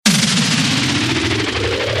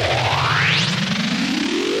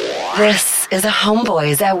This is a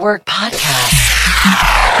Homeboys at Work podcast.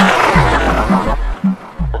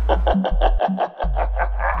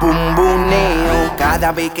 Bumbuneo,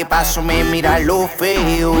 cada vez que paso me mira lo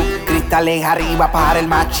feo. Cristales arriba para el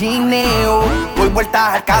machineo. Doy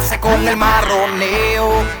vueltas al case con el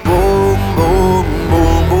marroneo. Bum, bum,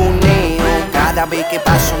 bumbuneo, cada vez que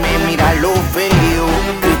paso me mira lo feo.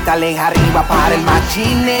 Cristales arriba para el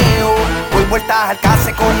machineo. Doy vueltas al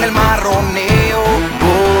case con el marroneo.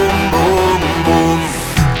 Bum, bum, bum.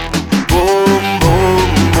 Bum, bum,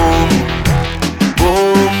 bum.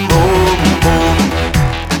 Bum, bum, bum.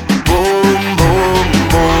 Boom, boom,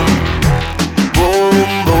 boom.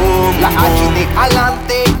 Boom, boom. La HD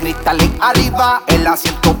adelante, cristales arriba, el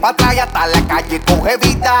asiento para atrás y hasta la calle coge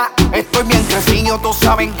vida. Estoy bien crecido, todos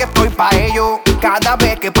saben que estoy pa' ello. Cada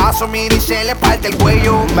vez que paso, mira y se le parte el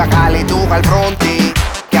cuello. Bájale tú al fronte,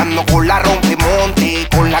 que ando con la rompemonte,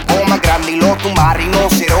 con la goma grande y los tumba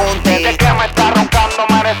rinoceronte. Desde que me está roncando,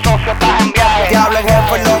 madre socio, estás en viaje. Te habla el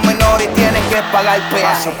jefe, los menores tienen que pagar el peaje.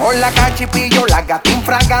 Paso por la cancha y pillo la gata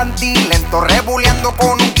infraganti, lento rebuleando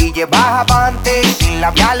con un guille baja avante. Sin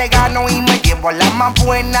labial le gano y me llevo a la más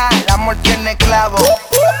buena. El amor tiene clavo,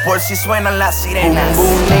 por si suenan las sirenas.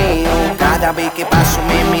 Bumbuneo, cada vez que paso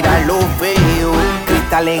me mira lo feo.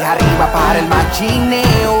 Cristales arriba para el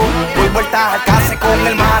machineo. Doy vueltas al case con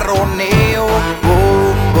el marroneo.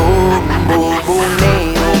 Boom, boom,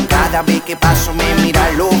 bumbuneo, cada vez que paso me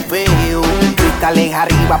mira lo feo. Cristales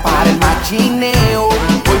arriba para el machineo.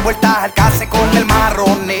 Doy vueltas al case con el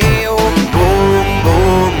marroneo. Boom,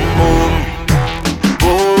 boom, boom.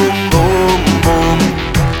 Boom, boom, boom.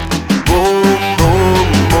 Boom, boom,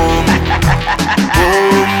 boom.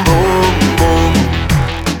 Boom, boom, boom.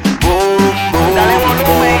 Boom, boom. Dale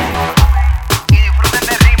volumen y disfruten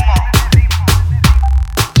del ritmo.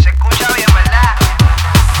 Se escucha bien, ¿verdad?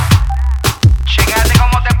 Chécate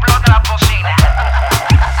cómo te explota la bocina.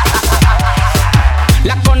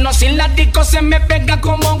 La conocí en la disco, se me pega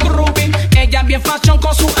como un groupie. Ella bien fashion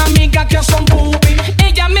con sus amigas que son boobies.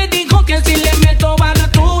 Ella me dijo que si le meto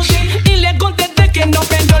baratusi, y le contesté que no,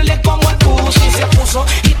 pero le como el pussy. Se puso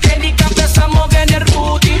histérica, empezamos a ver el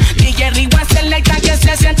booty. DJ Riwa selecta que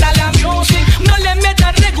se sienta la music. No le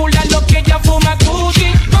meta regular lo que ella fuma Gucci.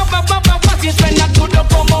 Si suena duro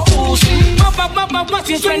como Uzi.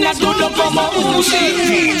 Si suena duro como Uzi.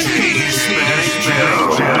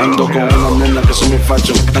 Ando con una nena que son mi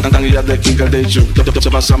facho, tan guías de Kim Kardashian. Se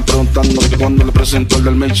pasan preguntando que cuando le presento el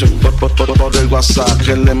del Mention. Por el WhatsApp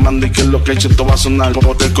que le mando y que lo que he hecho esto va a sonar.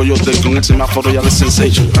 Por el coyote con el semáforo y a la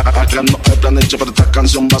sensation. Acá no hay plan hecho, pero esta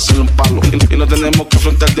canción va a ser un palo. Y no tenemos que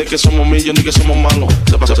afrontar de que somos millones ni que somos malos.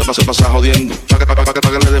 Se pasa jodiendo, pa'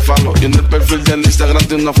 que le dé falo. Y en el perfil de Instagram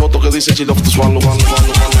tiene una foto que dice chill off the swallow.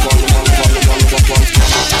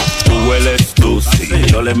 Tú hueles Tusi,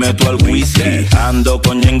 yo le meto al whisky. Ando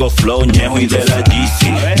con Ñengo Flow, Ñejo y de la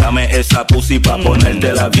Yeezy. Dame esa pussy pa'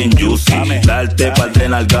 ponértela bien juicy. Darte par de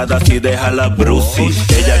nalgadas y déjala brucey.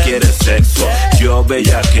 Ella quiere sexo, yo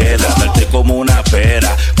bellaquera. Darte como una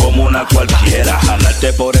pera, como una cualquiera.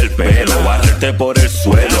 Jalarte por el pelo, barrerte por el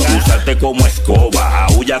suelo. Usarte como escoba,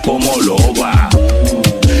 aúlla como loba.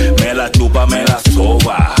 Me la chupa, me la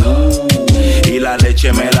soba. Y la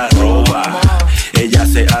leche me la roba. Ella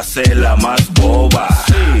se hace la más boba,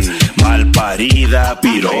 mal parida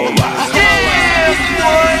piroba.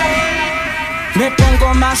 Me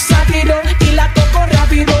pongo más rápido y la toco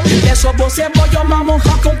rápido. De esos voces voy yo vamos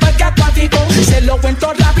a un parque acuático. Se lo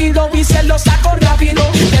cuento rápido y se lo saco rápido.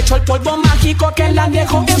 Le echo el polvo mágico que la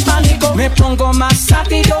dejo en pánico. Me pongo más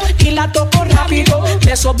rápido y la toco rápido.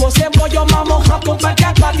 De esos voces voy yo vamos a un parque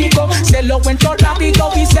acuático. Se lo cuento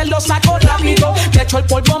rápido y se lo saco rápido. Le echo el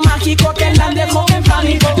polvo mágico que la dejo en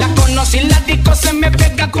pánico. La conocí en la disco, se me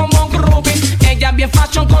pega como un groupie. Ella bien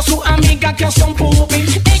fashion con sus amigas que son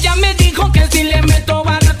boobies. Ella me dijo que si le meto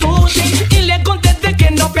baratusi, y le contesté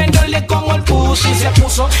que no, pero le como el pussy. Se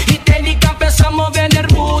puso histérica, empezamos a ver el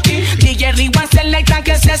booty. DJ Riwa selecta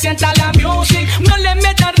que se sienta la music. No le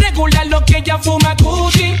meta regular lo que ella fuma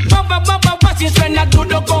Gucci. Si suena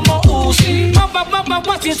duro como Uzi.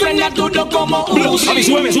 Si suena duro como Uzi.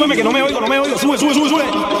 Mami, súbeme que no me oigo. Sube.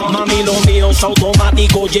 Mami, lo mío es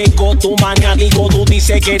automático. Llegó tu maniático. Tú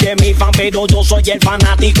dices que eres mi fan, pero yo soy el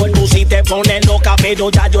fanático. El Uzi te pone loca,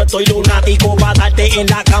 pero ya yo estoy lunático. Pa' darte en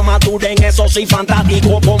la cama, tú en eso soy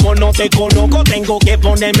fantástico. Como no te conozco, tengo que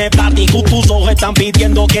ponerme plático. Tus ojos están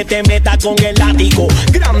pidiendo que te metas con el látigo.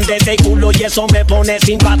 Grande ese culo y eso me pone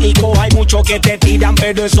simpático. Hay muchos que te tiran,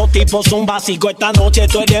 pero esos tipos son básicos. Esta noche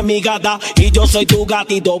tú eres mi gata y yo yo soy tu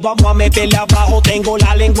gatito. Vamos a meterle abajo, tengo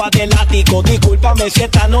la lengua de látigo. Discúlpame si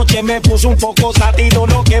esta noche me puse un poco satido.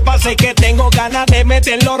 Lo que pasa es que tengo ganas de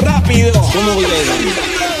meterlo rápido. ¿Cómo voy a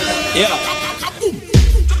ir?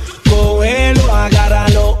 Cógelo,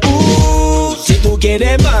 agárralo, si tú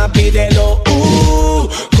quieres más, pídelo,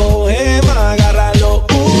 coge más, agárralo,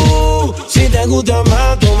 si te gusta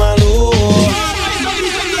más, tómalo.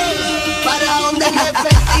 ¿Para dónde jefe?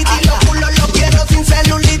 Y los culos los quiero sin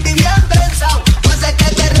celulitis, bien pensado. Pues es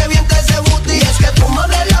que te revienta ese booty. Es que fumo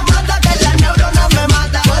de la mata, que la neurona me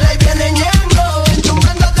mata. Por ahí viene Ñengo,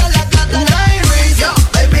 enchumbándote la cata. Night yo,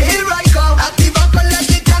 baby, here I come. Activo con la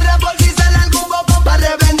guitarra por si sale algún bobo pa'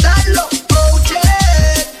 reventarlo. Oh shit,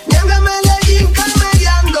 Ñengo en Medellín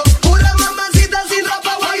camellando. Pura mamacita sin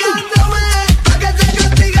ropa guayándome. Pa' que se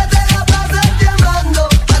castigue te la pasas llamando.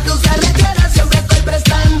 Pa' tu carretera siempre estoy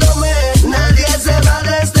prestándome. Nadie se va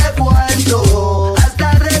de este puerto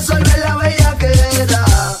hasta resolver la bellaquera.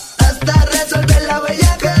 Hasta resolver la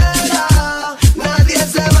bellaquera. Nadie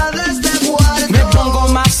se va de este puerto. Me pongo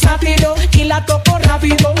más rápido y la toco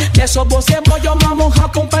rápido. De esos vocemos yo vamos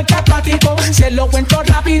a un parque acuático. Se lo cuento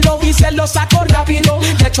rápido y se lo saco rápido.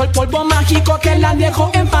 Le echo el polvo mágico que la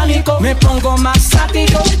dejo en pánico. Me pongo más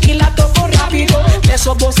rápido y la toco rápido. De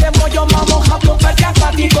esos vocemos yo vamos a un parque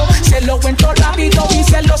acuático. Se lo cuento rápido y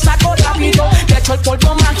se lo saco rápido. Le echo el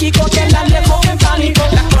polvo mágico que la dejo en pánico.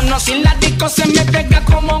 La conocí en la disco, se me pega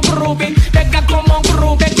como un groupie. Pega como un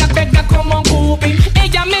groupie, pega como un groupie.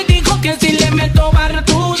 Ella me dijo que si le meto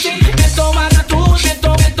baratusi, meto baratusi,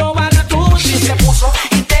 meto baratusi. Se puso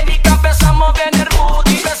histérica, empezamos a ver el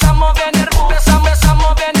booty, empezamos a ver el booty,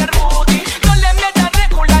 empezamos a ver el booty. No le meta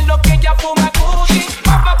regular lo que ella fuma Gucci.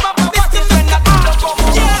 Pa, suena todo como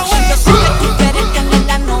Gucci. Yo sé que tú quieres tener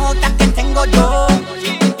la nota que tengo yo.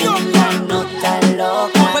 La nota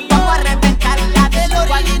loca. Pues vamos a reventarla de la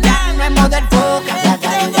igualdad. No es model foca. Ya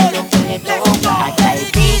dale lo que le toca. Acá hay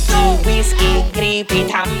Vicky, whisky, creepy,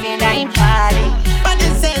 también hay party. Para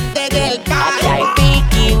encender el party. Acá hay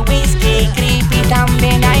Vicky, whisky, creepy,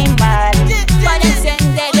 también hay party. Para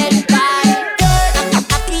encender el party.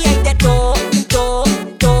 Aquí hay de todo,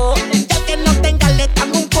 todo. Ya que no tenga le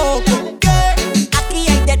damos un poco. Aquí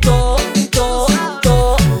hay de todo,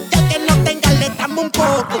 todo. Ya que no tenga le damos un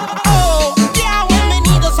poco. Oh, ya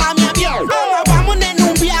bienvenidos a mi avión. Ahora vamos en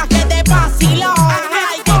un viaje de vacilón.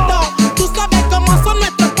 Hay de todo. Tú sabes cómo son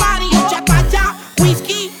nuestros party. Chapaya,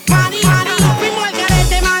 whisky, mani. Nos fuimos al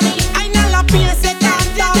garete, mani. Ay, no la pienses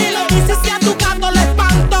tanto. Te lo dices si a tu gato lo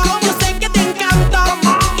espanto. Yo sé que te encanto.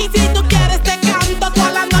 Y si tú quieres te canto.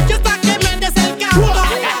 Toda la noche hasta que me des el canto.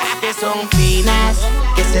 Que son finas,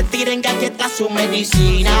 que se tiren galletas su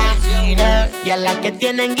medicina. Y a las que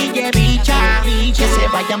tienen guille bicha, que se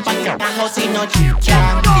vayan pa' carajo si no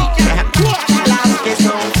chichan. Las que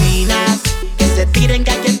son finas, que se tiren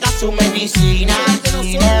galletas su medicina.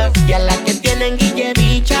 Y a las que tienen guille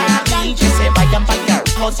bicha, que se vayan pa'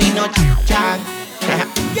 carajo si no chichan.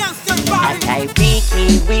 Acá hay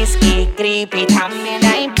Vicky, whisky, creepy, también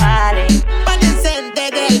hay party. Para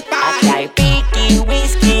encender el party. Acá hay Vicky,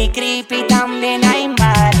 whisky, creepy, también hay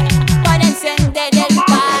party. Para encender el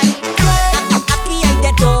party. Aquí hay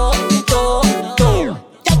de todo, todo.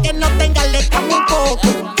 Ya que no tenga le damos un poco.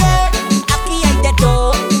 Aquí hay de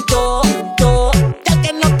todo, todo. Ya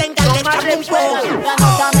que no tenga le damos un poco. La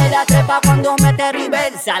nota me la trepa cuando mete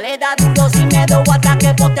reversa. Le da duro sin miedo hasta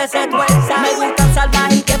que poste se tuerza. Me gustan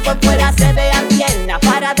salvajes y que por fuera se vean tiernas.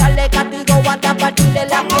 Para darle castigo hasta partirle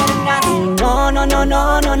las piernas.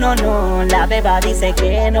 No. La beba dice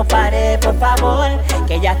que no pare, por favor.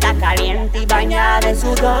 Que ella está caliente y bañada en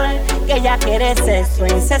sudor. Que ella quiere sexo,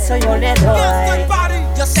 en sexo yo le doy.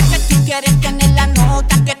 Yo sé que tú quieres tener la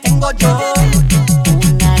nota que tengo yo.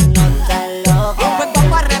 Una nota loca. Pues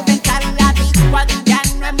vamos a reventar la disco, ya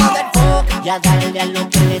no es model foca. Ya dale a lo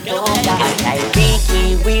que le toca. Acá hay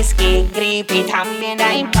Vicky, whisky, creepy, también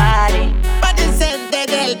hay party. Para encender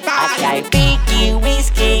el party. Acá hay Vicky,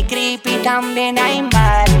 whisky, creepy, también hay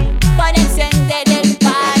party. Para encender el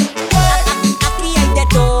party. Aquí hay de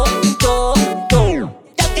todo, todo.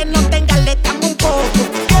 Ya que no tenga le damos un poco.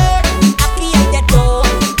 Aquí hay de todo,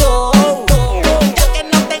 todo. Ya que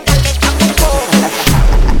no tenga le damos un poco.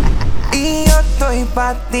 Y yo estoy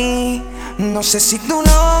pa' ti. No sé si tú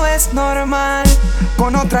lo ves normal.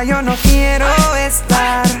 Con otra yo no quiero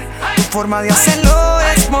estar. Tu forma de hacerlo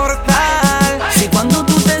es mortal. Si cuando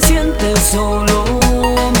tú te sientes solo,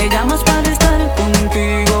 me llamas para estar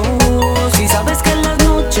contigo. Si sabes que en las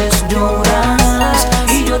noches lloras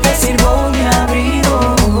y yo te sirvo mi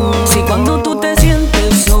abrigo. Si cuando tú te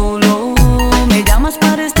sientes solo, me llamas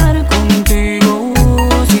para estar contigo.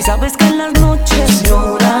 Si sabes que en las noches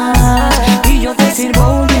lloras y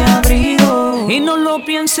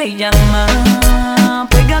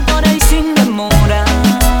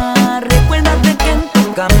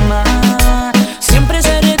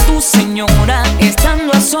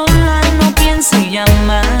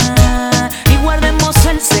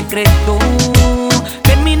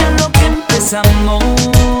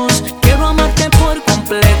empezamos. Quiero amarte por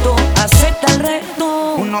completo, acepta el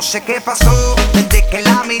reto. No sé qué pasó desde que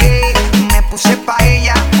la miré. Me puse pa'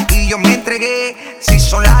 ella y yo me entregué. Se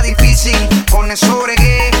hizo la difícil, con eso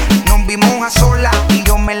bregué. Nos vimos a solas y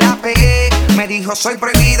yo me la pegué. Me dijo soy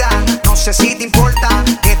prohibida, no sé si te importa,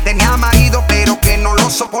 que tenía marido pero que no lo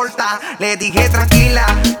soporta. Le dije tranquila,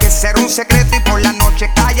 que será un secreto y por la noche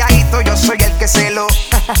calladito yo soy el que se lo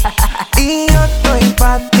y yo estoy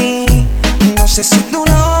pa' ti. No sé si tú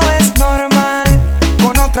lo ves normal,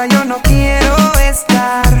 con otra yo no quiero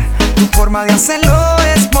estar. Tu forma de hacerlo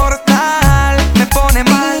es mortal, me pone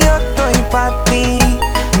mal. Y yo estoy pa' ti.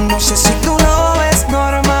 No sé si tú lo ves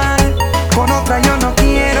normal, con otra yo no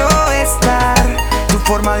quiero estar. Tu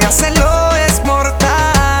forma de hacerlo es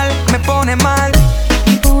mortal, me pone mal.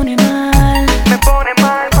 Me pone mal, me pone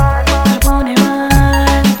mal, me pone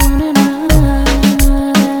mal, me pone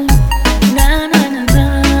mal. Na, na, na,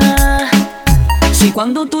 na. Si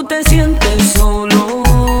cuando tú te sientes solo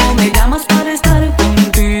me llamas para estar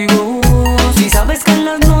contigo, si sabes que en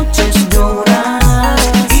las noches lloras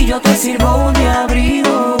y yo te sirvo de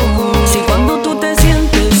abrigo. Si cuando tú te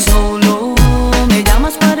sientes solo me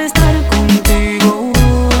llamas para estar contigo,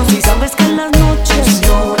 si sabes que en las noches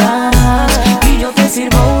lloras y yo te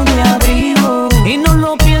sirvo de abrigo. Y no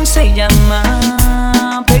lo pienses y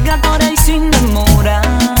llama, pégate ahora y sin demora.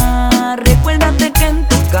 Recuérdate que en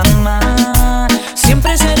tu cama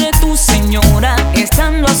siempre seré tu señora.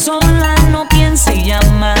 Estando a solas no pienses y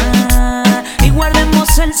llama, y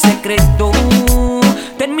guardemos el secreto.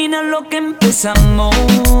 Termina lo que empezamos.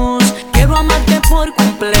 Quiero amarte por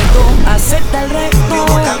completo, acepta el reto.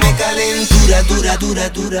 Provócame calentura, dura, dura,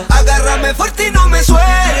 dura. Agárrame fuerte y no me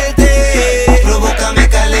suelte. Provócame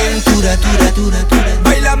calentura, dura, dura, dura.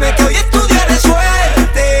 Báilame que hoy estudiaré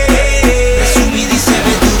suerte. Resumida y se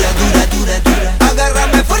ve dura, dura, dura, dura.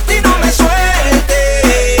 Agárrame fuerte y no me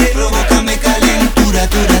suelte. Provócame calentura,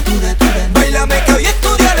 dura, dura, dura. Báilame que hoy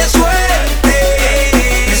estudiaré suerte.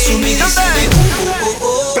 Resumida y se ve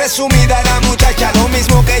presumida la muchacha, lo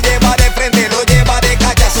mismo que lleva de frente, lo lleva de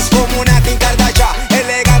cachas. Es como una Kim Kardashian,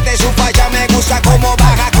 elegante su falla. Me gusta cómo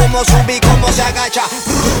baja, cómo sube y cómo se agacha.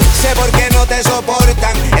 Sé por qué no te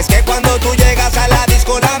soportan, es que cuando tú llegas a la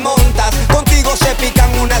disco la montas. Contigo se pican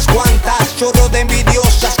unas cuantas, chorros de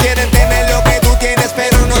envidiosas. Quieren tener lo que tú tienes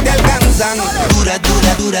pero no te alcanzan. Dura,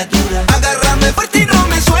 dura, dura, dura. Agárrame fuerte y no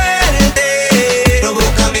me suelte.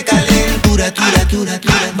 Provócame calentura, dura, dura,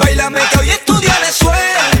 dura. Báilame que hoy estudiaré suerte.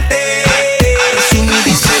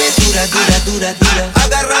 Dura, dura, dura.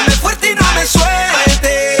 Agárrame fuerte y no me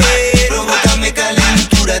suelte. Provócame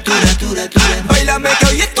calentura, dura, dura, dura. Báilame que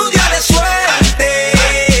hoy estudiaré suerte.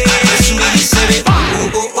 Resumir y se ve.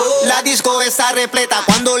 La disco está repleta.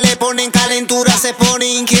 Cuando le ponen calentura se pone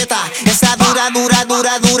inquieta. Está dura, dura,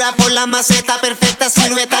 dura, dura por la maceta. Perfecta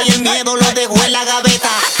silueta y el miedo lo dejó en la gaveta.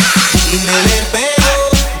 Y me le pego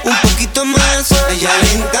un poquito más. A ella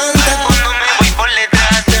le encanta cuando me voy por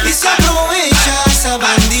detrás. Y se aprovecha esa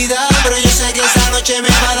bandida, pero yo sé que esa noche me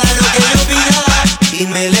va a dar lo que yo pida. Y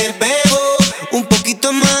me le pego un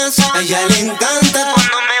poquito más. A ella le encanta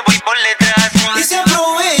cuando me voy por detrás. Y se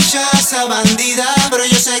aprovecha esa bandida, pero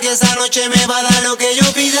yo sé que esa noche me va a dar lo que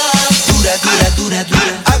yo pida. Dura, dura, dura,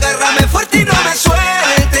 dura. Agárrame fuerte y no me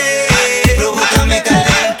suelte. Provócame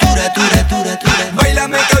calentura, dura, dura, dura.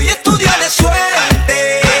 Báilame que hoy estudiaré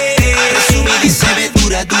suerte. Resumida y se ve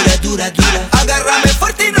dura, dura, dura, dura. Agárrame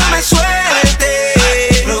fuerte y no me suelte.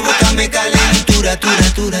 Provócame calentura, dura,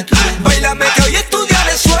 dura, dura. Báilame que hoy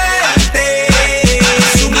estudiaré suerte.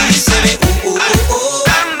 Resumida y se ve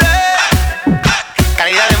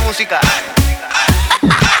calidad de música.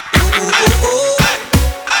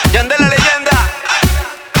 Yandel la leyenda.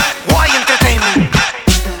 Why Entertainment.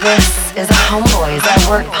 This is a Homeboys at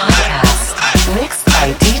Work podcast, mixed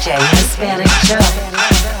by DJ Hispanic Joe.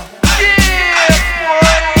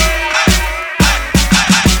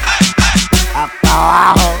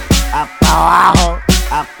 Abajo, abajo,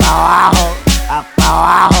 abajo, abajo,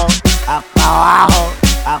 abajo, abajo,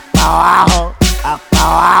 abajo,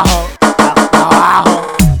 abajo, abajo,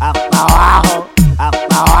 abajo,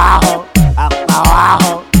 abajo, abajo,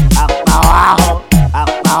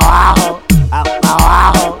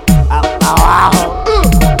 abajo, abajo,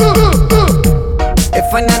 Es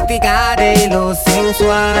fanática de lo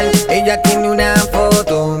sensual. Ella tiene una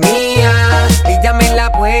foto mía y ya me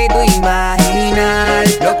la puedo imaginar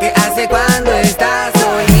lo que hace cuando está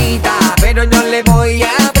solita. Pero no le voy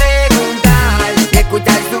a preguntar y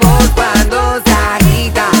escuchar su voz cuando se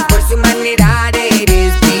agita. Por su manera de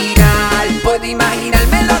respirar puedo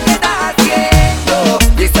imaginarme lo que está haciendo.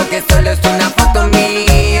 Y eso que solo es una foto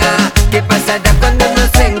mía. ¿Qué pasará cuando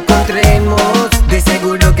nos encontremos?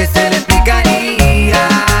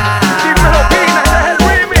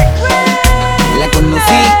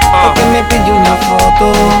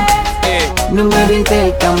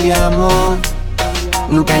 cambiamos.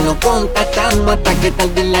 Nunca nos contactamos hasta que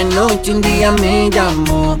tarde en la noche un día me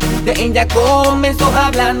llamó. De ella comenzó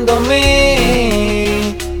hablándome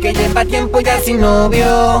que lleva tiempo ya sin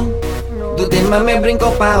novio. Dudé más, me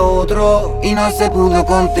brinco pa' otro y no se pudo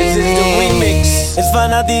contener. Es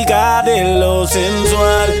fanática de lo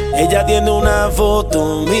sensual. Ella tiene una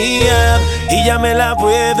foto mía y ya me la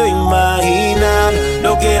puedo imaginar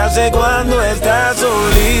lo que hace cuando está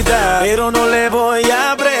solita. Pero no le voy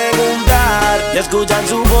a preguntar y escuchar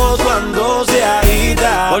su voz cuando se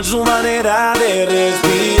agita por su manera de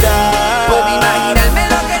respirar. Puedo imaginarme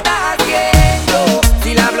lo que está haciendo.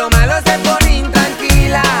 Si le hablo malo se pone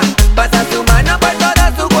intranquila. Pasa su mano por todo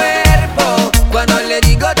su cuerpo cuando le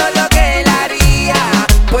digo todo lo que él haría.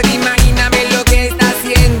 Puedo imaginarme lo que está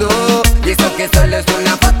haciendo. Y eso que solo es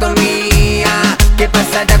una foto mía. ¿Qué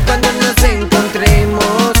pasará cuando nos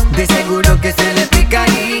encontremos? De seguro que se le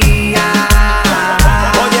explicaría.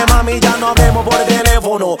 Oye mami, ya no hablemos por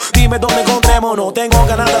teléfono. Dime dónde encontrémonos. Tengo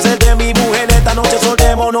ganas de hacerte mi mujer. Esta noche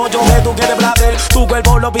soltémonos. Yo sé tú quieres placer, tu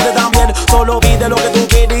cuerpo lo pide también. Solo pide lo que tú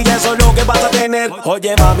quieres y eso es lo que vas a tener.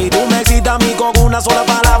 Oye mami, tú me excitas a mí con una sola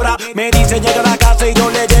palabra. Me dice llega a la casa y yo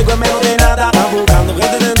le llego en menos de nada. Estás buscando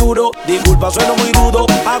gente de duro. Disculpa, sueno muy rudo.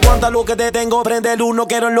 Aguanta lo que te tengo, prende el uno,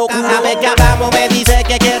 quiero el locuro. Cada vez que hablamos me dice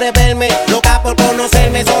que quiere verme. Loca por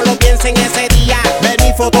conocerme, solo piensa en ese día. Ver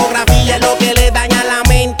mi fotografía es lo que le daña la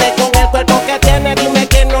mente. Con el cuerpo que tiene, dime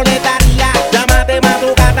que no le daría. Llama de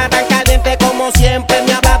madrugada tan caliente como siempre.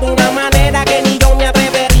 Me habla de una manera que ni yo me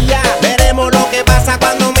atrevería. Veremos lo que pasa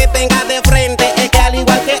cuando me tenga de frente. Es que al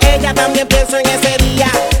igual que ella también pienso en ese día.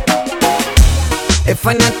 Es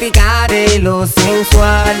fanática de lo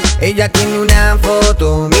sensual. Ella tiene una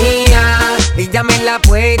foto mía y ya me la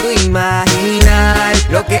puedo imaginar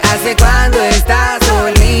lo que hace cuando está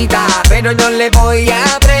solita. Pero no le voy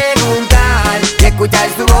a preguntar y escuchar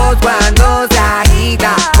su voz cuando se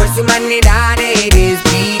agita por su manera de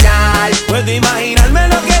respirar. Puedo imaginarme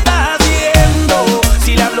lo que está haciendo.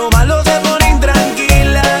 Si le hablo malo se pone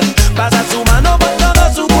intranquila. Pasa su mano por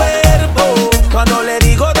todo su cuerpo cuando le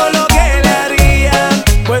digo todo lo que le haría.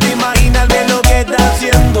 Puedo imaginarme lo que está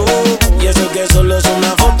haciendo. Y eso que solo es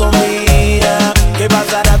una foto mía. ¿Qué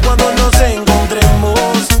pasará cuando nos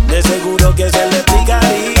encontremos? De seguro que se le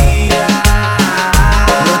explicaría.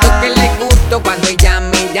 Noto que le gusto cuando ella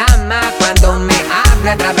me llama, cuando me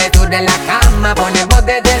habla a través de la cama. Pone voz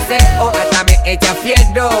de deseo, hasta me echa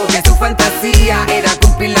fierro. Que su fantasía era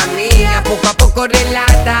cumplir la mía. Poco a poco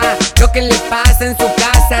relata lo que le pasa en su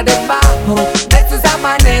casa debajo de sus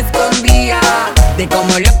sábanas escondía. De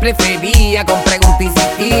cómo lo prefería, con preguntas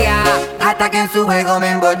insistía, hasta que en su juego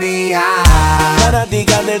me envolvía.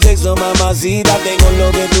 Fanática de sexo, mamacita. Tengo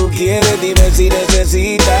lo que tú quieres, dime si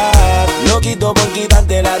necesitas. No quito por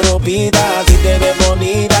quitarte la ropita. Si te ves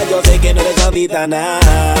bonita, yo sé que no eres adicta a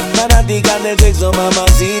nada. Fanática de sexo,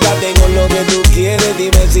 mamacita. Tengo lo que tú quieres,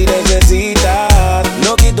 dime si necesitas.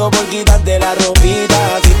 No quito por quitarte la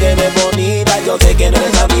ropita. Si te ves bonita, yo sé que no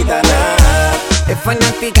eres adicta a nada. Es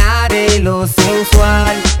fanática de lo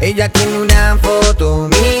sensual. Ella tiene una foto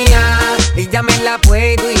mía y ya me la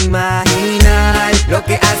puedo imaginar lo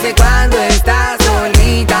que hace cuando está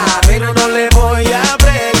solita. Pero no le voy a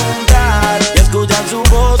preguntar y escuchar su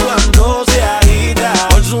voz cuando se agita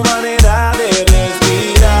por su manera de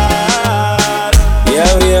respirar.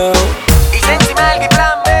 Yo, yo. Y encima el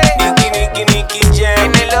plan B. Nicky Jam.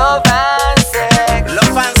 En el Love and Sex.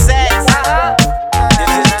 Love and Sex.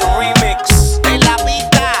 This is the remix. En la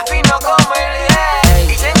pista. Fino como el rey. Y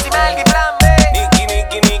encima el plan B.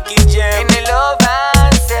 Nicky Jam. En el Love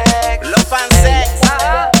and Sex. Love and Sex.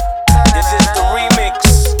 This is the remix.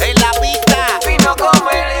 En la pista. Fino como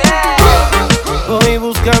el rey. Voy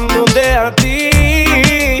buscándote a ti.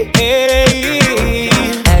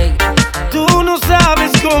 Tú no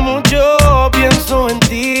sabes cómo yo pienso en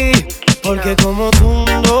ti, porque como tú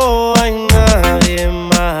no hay nadie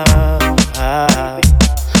más.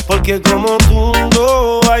 Porque como tú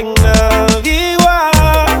no hay nadie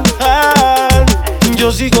igual.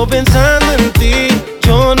 Yo sigo pensando en ti,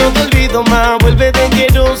 yo no te olvido más. Vuelve, te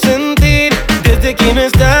quiero sentir. Desde que no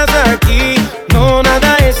estás aquí, no,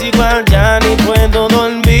 nada es igual, ya ni puedo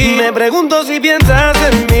dormir. Me pregunto si piensas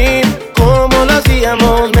en mí, cómo lo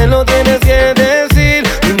hacíamos, me lo tienes que decir.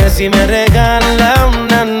 Dime si me regala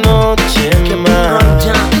una noche más.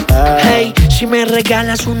 Hey, si me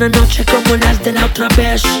regalas una noche como las de la otra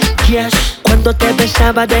vez. Yes, cuando te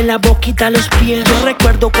besaba de la boquita a los pies. Yo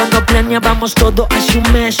recuerdo cuando planeábamos todo hace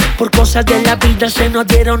un mes. Por cosas de la vida se nos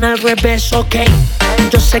dieron al revés, ok.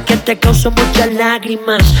 Yo sé que te causó muchas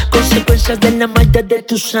lágrimas, consecuencias de la maldad de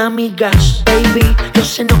tus amigas. Baby, yo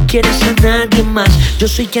sé no quieres a nadie más. Yo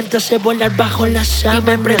soy quien te hace volar bajo las sábanas.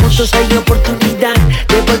 Y me pregunto si hay oportunidad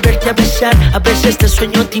de volverte a besar. A veces te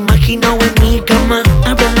sueño, te imagino en mi cama.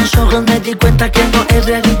 Abro los ojos, me di cuenta que no es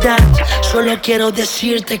realidad. Solo quiero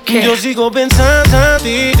decirte que yo sigo pensando a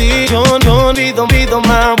ti, yo olvido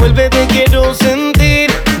más. Vuelve, te quiero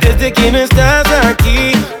sentir. Desde que no estás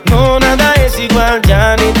aquí, no, nada es igual,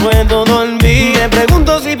 ya ni puedo dormir. Me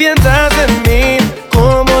pregunto si piensas en mí,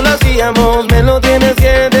 cómo lo hacíamos, me lo tienes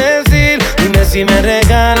que decir. Dime si me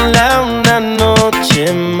regala una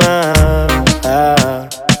noche más,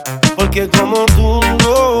 porque como tú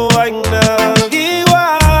no hay nadie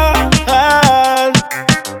igual.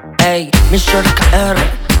 Ey, Mr. KR,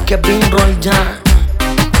 Kevin Roldán,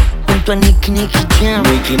 junto a Nicky Jam.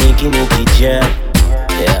 Nicky Jam.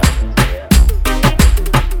 Yeah.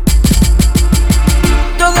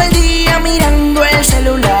 Todo el día mirando el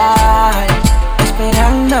celular,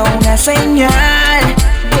 esperando una señal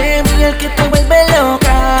de miel que te vuelve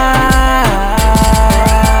loca.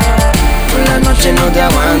 Por la noche no te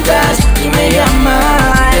aguantas y me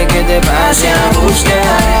llamas, de que te pase a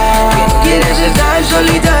buscar, que no quieres estar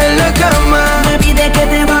solita en la cama. Me pide que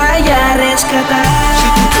te vaya a rescatar. Si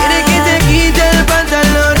tú quieres que te quite el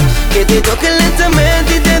pantalón, que te toque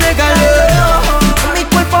lentamente y te dé calor. Mi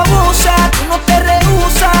cuerpo abusa, tú no te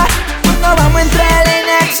rehusas, cuando vamos a entrar en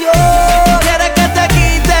acción. Quieres que te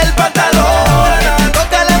quite el pantalón,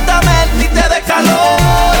 toque lentamente y te dé calor.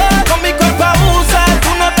 Con mi cuerpo abusa, tú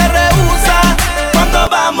no te rehusas, cuando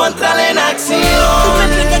vamos a entrar en acción. Tú me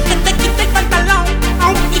pides que te quite el pantalón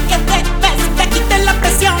y que te quite la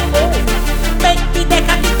presión. Baby,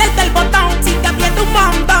 deja quitarte el botón, si te aprieta un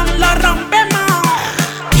montón, lo rompemos.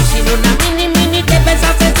 Y sin una mini te ves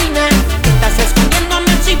asesina, te estás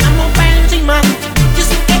escondiéndome si vamos pa' encima. Yo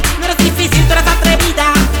sé que no eres difícil, tú eres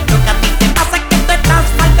atrevida. Lo que a ti te pasa es que tú estás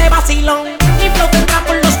mal de vacilón. Mi flow te entra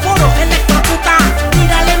por los poros, electrocuta.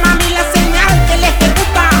 Mírale mami la señal que le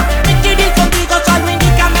ejecuta. Me quiero ir contigo, solo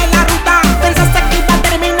indícame la ruta. Pensaste que iba a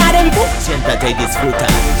terminar en bu. Siéntate y disfruta.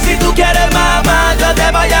 Si tú quieres mamá, yo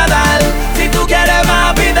te voy a dar. Si tú quieres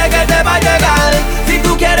más, pide que te va a llegar. Si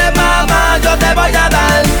tú quieres mamá, yo te voy a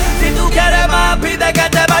dar. Si tú quieres más, pide que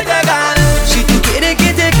te va a llegar. Si tú quieres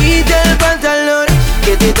que te quite el pantalón,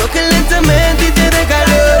 que te toque lentamente y te dé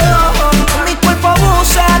calor. Mi cuerpo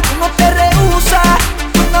abusa, tú no te rehusas,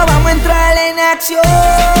 cuando vamos a entrar en acción.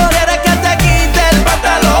 Quieres que te quite el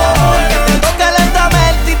pantalón, que te toque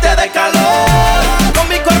lentamente y te dé calor. Con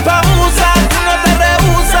mi cuerpo abusa, tú no te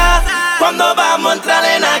rehusas, cuando vamos a entrar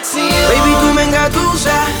en acción. Baby, tú me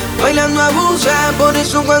engatusas, bailando abusa. Por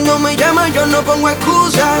eso cuando me llamas yo no pongo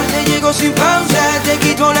excusa. Te llego sin pausa, te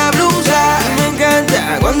quito la blusa. Me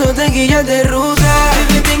encanta cuando te guillas de rusa.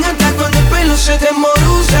 Baby, me encanta cuando el pelo se te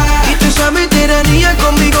morusa. Y tú sabes tiranía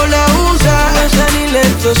conmigo la usa. Va a salir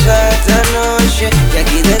lentosa esta noche, y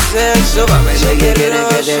aquí de sexo va a ver que quiere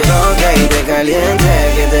que te toque y te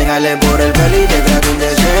caliente, que te jale por el pelo y te trate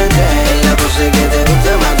indecente. En la pose que te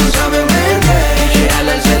gusta más tú sabes mente. Y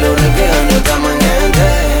jala el celular que hoy no estamos en gente.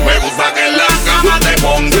 Me gusta que en la cama te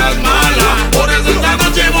pongas mala, por eso esta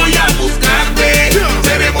noche voy a buscarte.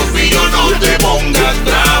 Seremos y yo no te pongas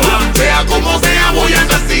brava, sea como sea voy a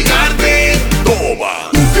castigarte. Toma,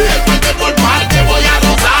 parte por parte voy a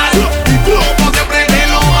rozar, y como siempre te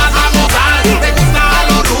lo vas a gozar. Te gusta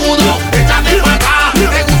lo rudo, échate pa' acá.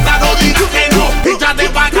 Te gusta, no digas que no, échate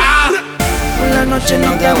pa' acá. Por la noche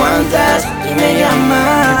no te aguantas y me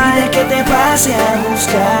llamas, pide que te pase a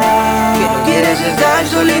buscar, que no quieres estar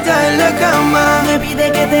solita en la cama. Me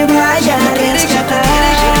pide que te vaya a rescatar.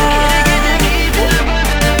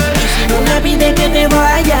 Me pide que te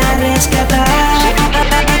vaya a rescatar.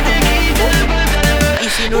 Y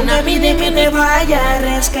si no me pide que te vaya a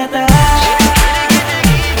rescatar.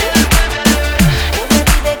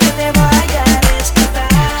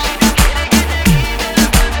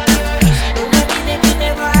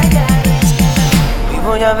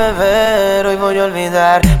 Voy a beber, hoy voy a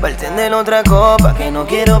olvidar, bartender otra copa que no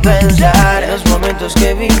quiero pensar. Los momentos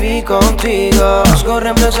que viví contigo, busco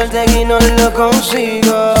reemplazarte y no lo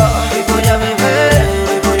consigo. Hoy voy a beber,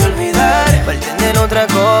 hoy voy a olvidar, bartender otra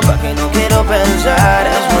copa que no quiero pensar.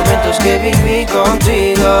 Los momentos que viví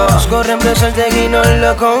contigo, busco reemplazarte y no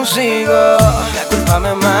lo consigo. La culpa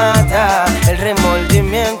me mata, el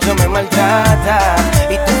remordimiento me maltrata,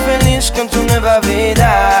 y tú feliz con tu nueva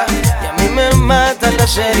vida. Y a mí me mata la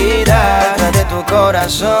las heridas de tu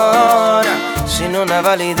corazón sin una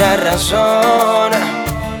válida razón.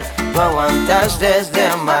 Tú aguantaste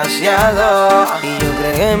demasiado y yo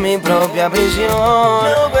creé mi propia prisión.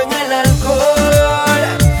 No ven el alcohol,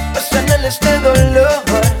 pasan este dolor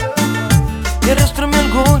y arrastro mi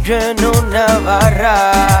orgullo en una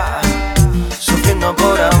barra, sufriendo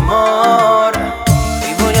por amor.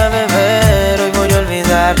 Hoy voy a beber, hoy voy a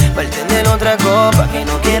olvidar, bartender otra copa que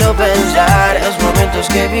no quiero pensar. Los momentos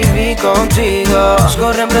que viví contigo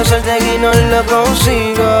corren presente y no lo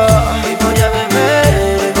consigo. Hoy voy a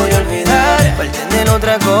beber, hoy voy a olvidar, bartender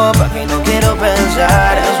otra copa que no quiero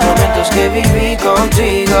pensar. Los momentos que viví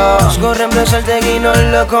contigo corren presente y no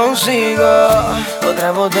lo consigo.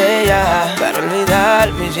 Otra botella para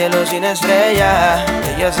olvidar mi cielo sin estrella.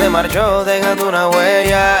 Ella se marchó dejando una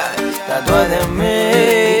huella tatuada de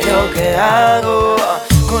mí. ¿Yo qué hago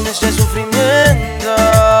con este sufrimiento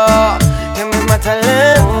que me mata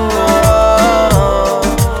lento?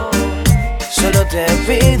 Solo te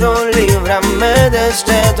pido, líbrame de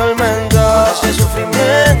este tormento, de este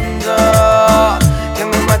sufrimiento que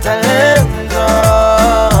me mata lento.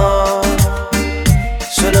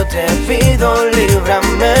 Solo te pido,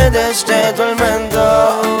 líbrame de este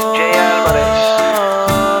tormento. Jay Álvarez,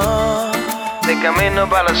 de camino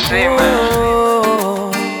para la cima,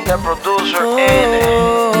 The Producer N,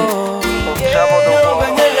 un sábado. No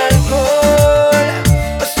ven el alcohol,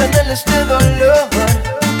 pasan este dolor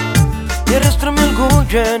y arrastro mi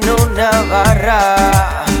orgullo en una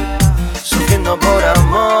barra, sufriendo por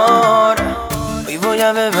amor. Hoy voy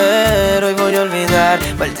a beber, hoy voy a olvidar,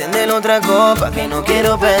 bartender otra copa que no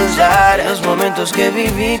quiero pensar. Los momentos que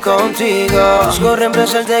viví contigo corren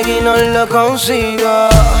presente y no lo consigo.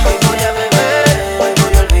 Hoy voy a beber, hoy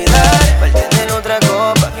voy a olvidar, bartender otra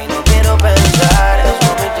copa que no quiero pensar. Los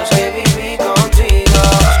momentos que viví contigo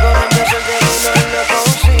corren presente y no lo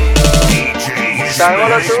consigo.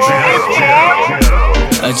 Sábalo tú.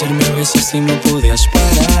 Ayer me besaste y no podías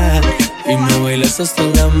parar y me bailaste hasta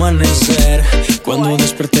el amanecer. Cuando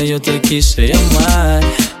desperté yo te quise llamar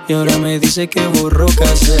y ahora me dice que borró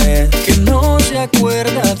cassette, que no se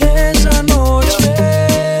acuerda de esa noche.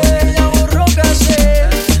 Ya borró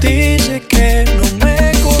cassette. Dice que no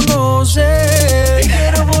me conoce y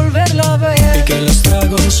quiero volverla a ver, y que los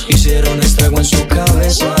tragos hicieron estrago en su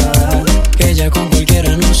cabeza, que ella con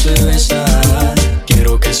cualquiera no se besa.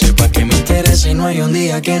 Quiero que sepa que me interesa y no hay un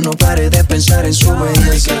día que no pare de pensar en su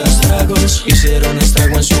belleza. Que los tragos hicieron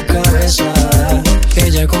estrago en su cabeza, que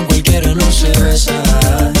ella con cualquiera no se besa.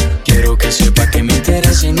 Quiero que sepa que me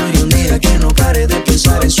interesa y no hay un día que no pare de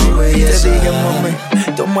pensar en su belleza. Te dije,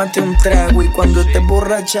 mami, tómate un trago y cuando estés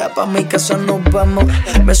borracha pa' mi casa nos vamos.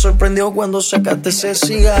 Me sorprendió cuando sacaste ese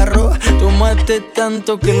cigarro. Tomaste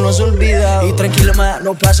tanto que lo has olvidado. Y tranquila, ma,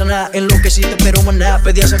 no pasa nada. Enloqueciste pero maná,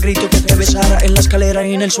 pedías a grito que te besara en la escalera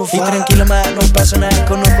y en el sofá. Y tranquila, ma, no pasa nada.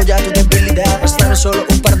 Conozco ya tu debilidad. Bastaron solo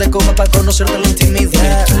un par de copas para conocerte la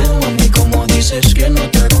intimidad. Y tú, mami, como dices que no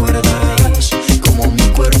te acuerdas, como mi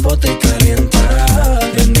cuerpo te calienta.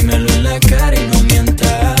 Ven, dímelo en la cara y no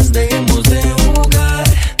mientas, dejemos de jugar.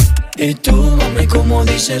 Y tú, mami, como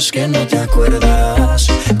dices que no te acuerdas,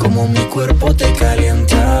 como mi cuerpo te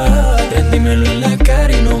calienta. Ven, dímelo en la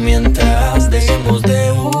cara y no mientas, dejemos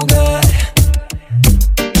de jugar.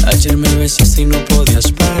 Ayer me besaste y no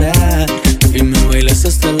podías parar y me bailaste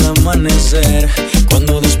hasta el amanecer.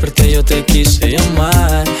 Cuando desperté yo te quise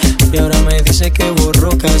llamar y ahora me dice que borró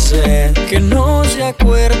cassette, que no se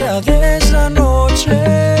acuerda de esa noche.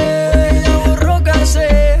 Ya borró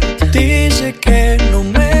cassette. Dice que no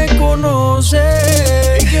me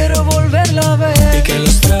conoce y quiero volverla a ver, y que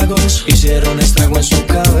los tragos hicieron estrago en su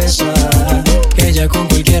cabeza, que ella con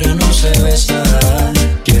cualquiera no se besa.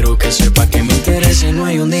 Quiero que sepa que me interesa y no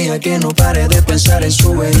hay un día que no pare de pensar en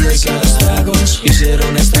su belleza. Que los tragos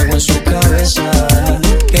hicieron estrago en su cabeza,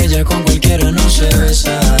 que ella con cualquiera no se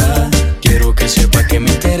besa. Quiero que sepa que me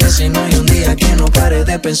interesa y no hay un día que no pare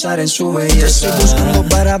de pensar en su belleza. Te estoy buscando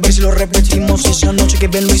para ver si lo repetimos. Esa noche que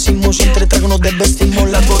bien lo hicimos, entre tragos nos desvestimos.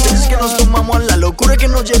 Las botellas que nos tomamos, a la locura que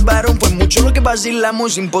nos llevaron, fue mucho lo que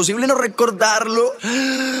vacilamos, imposible no recordarlo.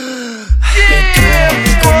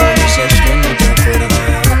 Como dices que no te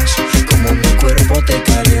acuerdas, como mi cuerpo te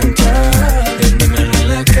calienta. Ven, dímelo en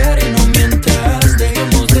la cara y no mientas,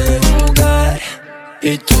 dejemos de jugar.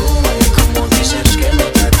 Y tú, mami, como dices que no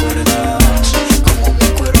te acuerdas, como mi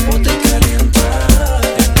cuerpo te calienta.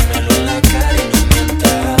 Ven, dímelo en la cara y no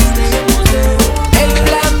mientas, dejemos de jugar. El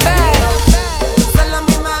plan B, solo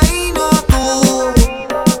me imagino tú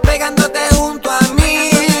pegándote junto a mí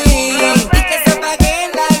y que se apague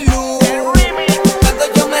la luz.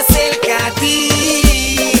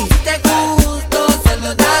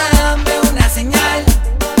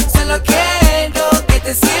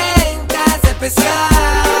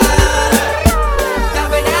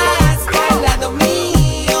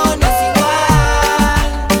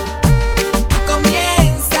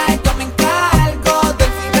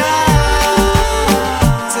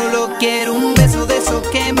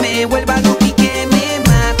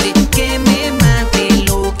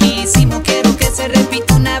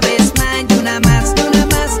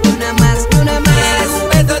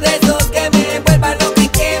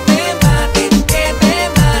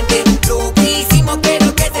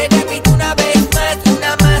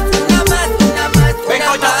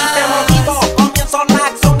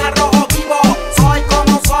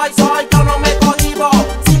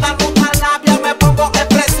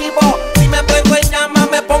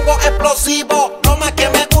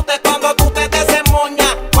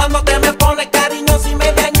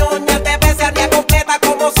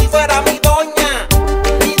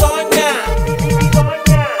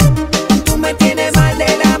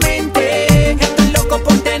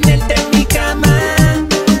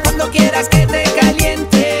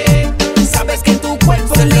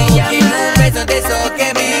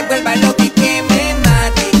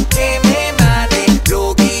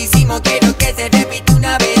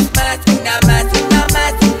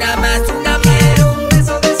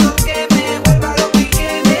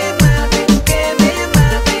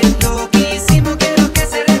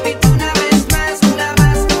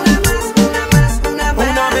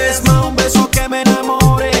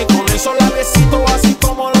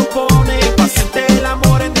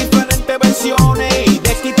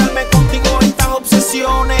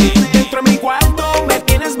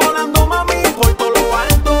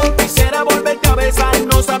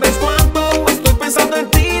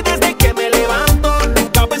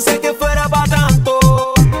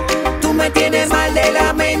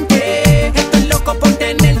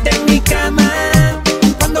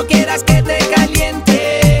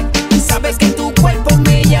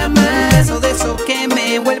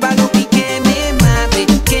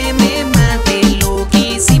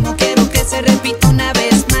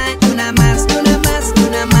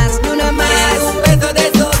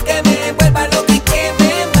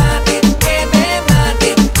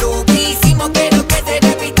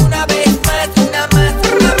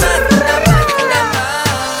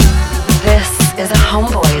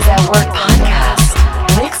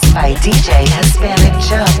 DJ Hispanic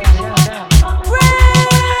Jump.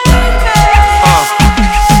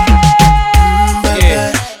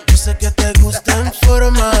 Bebé, yo sé que te gusta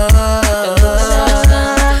informar.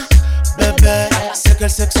 Bebé, sé que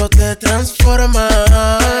el sexo te transforma.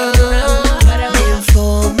 Mi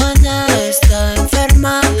infomana está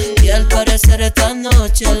enferma y al parecer esta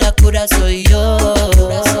noche la cura soy yo.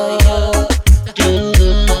 Soy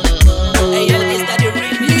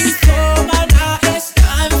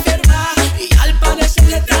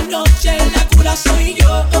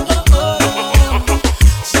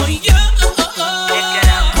soy yo.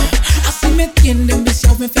 Así me tienen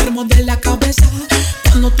viciado, enfermo de la cabeza.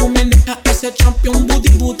 Cuando tú me dejas ese champion booty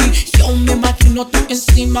booty, yo me imagino tú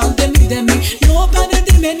encima de mí. No pares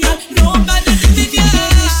de menear, no pares de menear.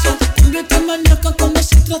 Hombre que maníaca cuando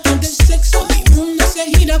se trata de sexo. Mi mundo se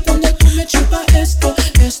gira cuando tú me chupas esto.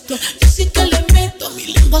 Yo sí que le meto, mi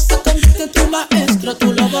lengua se convierte en tu maestro.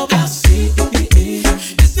 Tú lo vas así.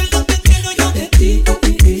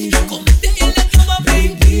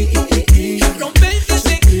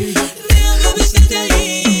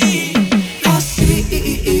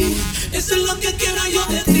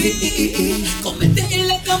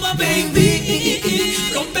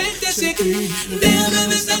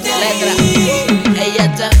 Ella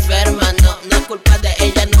está enferma, no es culpa de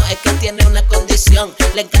ella, no es que tiene una condición.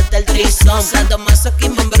 Le encanta el trison,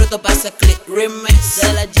 sadomasoquismo en bruto pasa click. Remix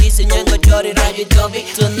de la G, Ñengo, Jory, Rayo y Toby.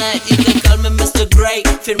 Tonight you can call me Mr. Grey.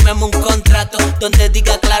 Firmemos un contrato donde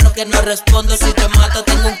diga claro que no respondo si te mato.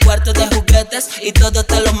 Tengo un cuarto de juguetes y todo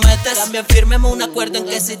te lo metes. También firmemos un acuerdo en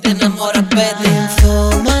que si te enamoras vete. Mi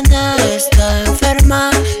infomana está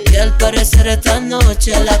enferma y al parecer esta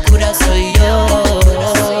noche la cura soy yo.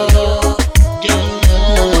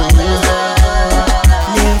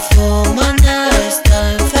 Ninfomana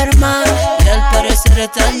está enferma y al parecer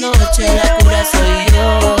esta noche la cura soy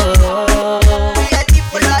yo.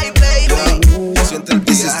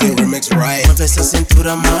 This is the remix, right? Mueve esa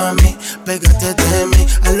cintura, mami, pégate de mí.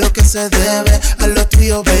 A lo que se debe, a lo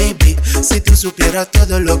tuyo, baby. Si tú supieras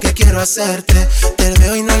todo lo que quiero hacerte, te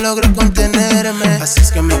veo y no logro contenerme. Así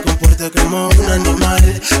es que me comporto como un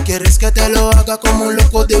animal. Quieres que te lo haga como un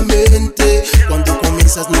loco de mente. Cuando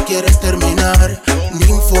comienzas no quieres terminar.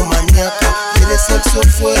 Ninfomaníaca, quieres sexo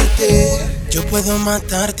fuerte. Yo puedo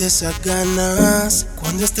matarte esas ganas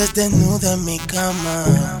cuando estés desnuda en mi cama.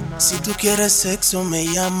 Si tú quieres sexo me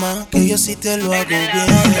llama, que yo sí te lo hago bien.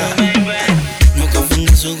 No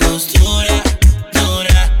confundas su costura,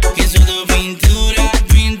 dura, que es tu pintura.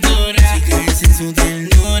 Si caes en su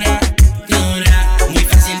ternura, muy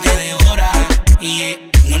fácil te devora. Y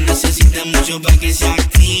no necesita mucho para que se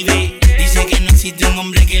active. Dice que no existe un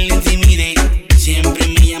hombre que le intimide. Siempre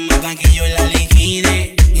me llama para que yo la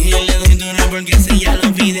liquide. Y yo le doy dura porque si ella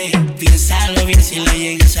lo pide. Piénsalo bien si la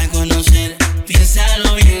llegas a conocer.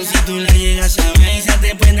 Piénsalo bien si tú la llegas a ver. Esa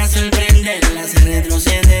te puede sorprender, la hace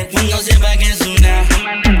retroceder. Cuando sepa que es una.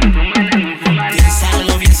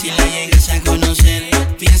 Piénsalo bien si la llegas a conocer.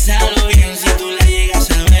 Piénsalo bien si tú la llegas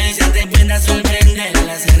a ver. Esa te puede sorprender,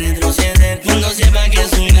 la hace retroceder. Cuando sepa que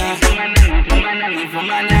es una.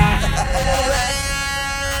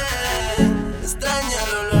 Extraña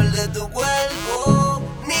el olor de tu cuerpo.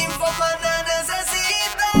 Ninfomana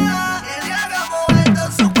necesita que le hagamos esto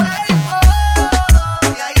en su cuerpo. Y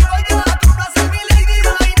ahí voy yo a tu placer, mi lady,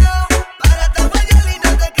 right now. Para esta guayali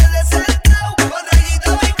no te quedes sentado. Con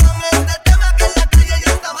Rayito y con este tema que en la calle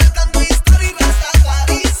ya está marcando historia y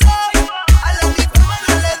Rastafari soy. A la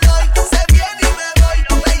ninfomana le doy, se viene y me voy.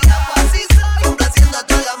 Bella así soy, complaciendo a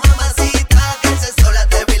toda la mamacita. Que el sexo la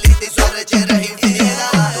debilita y su arrechera es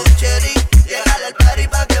infinita. Llegale al party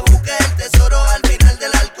pa' que busque el tesoro al final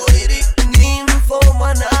del arcoíris.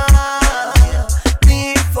 Ninfomana,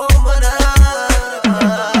 ninfomana.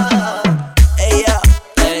 Ella,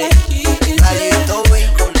 Rayito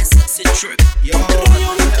Wing con el sexy trip.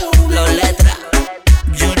 Los letras,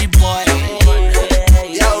 Jory Boy.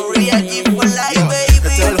 Yo, Ricky for life, baby. Este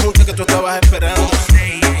es el junte que tú estabas esperando.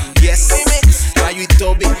 Yes, Rayo y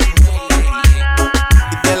Toby. Y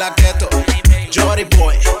de la Ghetto, Jory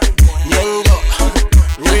Boy. Ñengo,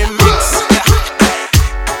 remix.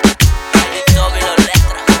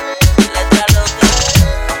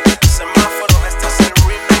 Semáforo, este es el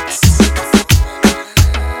remix.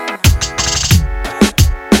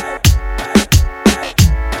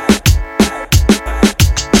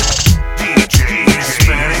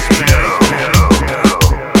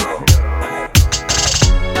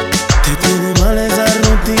 Te tiene mal esa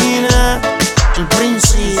rutina. El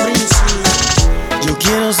príncipe. Yo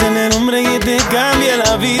quiero ser el hombre que te cambie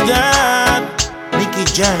la vida. Nicky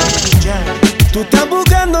Jam. Tú estás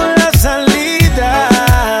buscando la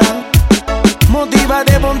salida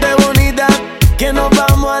Actívate, ponte bonita, que nos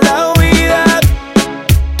vamos a la huida.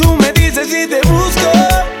 Tú me dices si te busco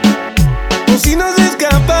o si nos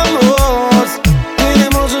escapamos.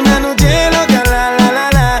 Tenemos una noche loca, la la la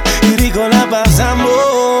la, y rico la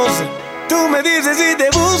pasamos. Tú me dices si te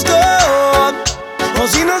busco o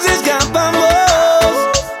si nos escapamos.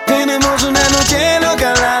 Tenemos una noche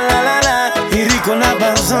loca, la la la la, y rico la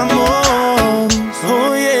pasamos.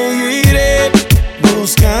 Oye, yo iré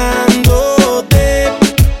buscándote,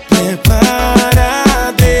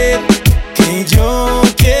 prepárate, que yo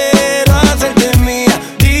quiero hacerte mía.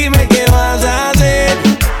 Dime qué vas a hacer,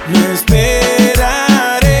 no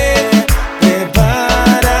esperaré.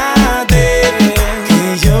 Prepárate,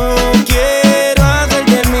 que yo quiero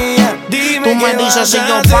hacerte mía. Dime tú me qué dices vas si a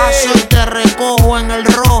yo hacer. paso y te recojo en el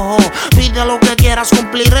rojo. Pide lo que quieras,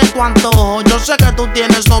 cumpliré tu antojo. Yo sé que tú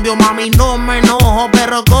tienes novio, mami, no me enojo,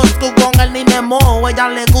 pero tú con él ni me mojo. Ella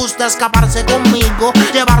le gusta escaparse conmigo,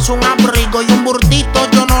 llevarse un abrigo y un burdito.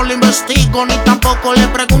 Yo no lo investigo, ni tampoco le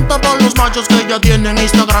pregunto por los machos que ella tiene en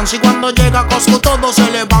Instagram. Si cuando llega a Costco todos se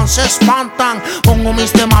le van, se espantan. Pongo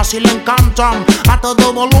mis temas y le encantan a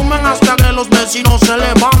todo volumen hasta que los vecinos se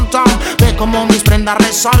levantan. Ve como mis prendas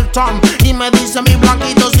resaltan y me dice mi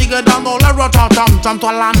blanquito sigue dándole ratatam. Tanto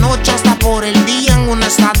a la noche hasta por el día, en una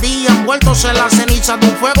estadía, envueltos en la ceniza de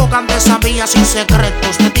un fuego que antes sabía sin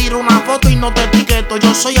secretos. Te tiro una foto y no te etiqueto.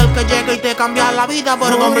 Yo soy el que llega y te cambia la vida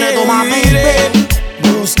por completo, mami.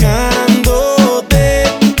 Buscándote,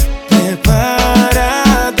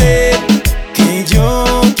 prepárate, que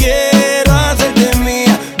yo quiero hacerte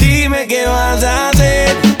mía. Dime qué vas a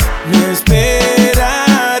hacer, no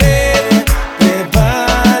esperaré.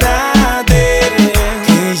 Prepárate,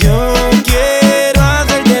 que yo quiero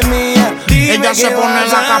hacerte mía. Dime ella se qué pone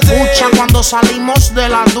vas la a capucha hacer. cuando salimos de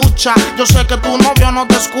la ducha. Yo sé que tu novio no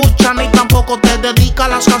te escucha ni tampoco te dedica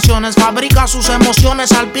las canciones. Fabrica sus emociones,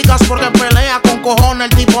 salpicas porque pelea con cojones.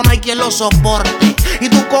 El tipo no hay quien lo soporte. Y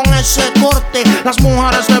tú con ese corte, las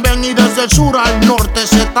mujeres te ven y desde el sur al norte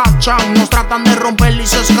se tachan. Nos tratan de romper y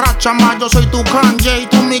se escrachan. Más yo soy tu Kanye y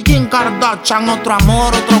tú mi Kim Kardashian. Otro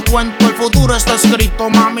amor, otro cuento, el futuro está escrito.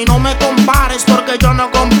 Mami, no me compares porque yo no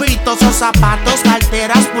compito. Son zapatos,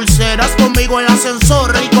 carteras, pulseras, conmigo el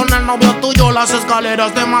ascensor y con el novio tuyo las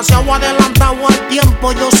escaleras. Demasiado adelantado al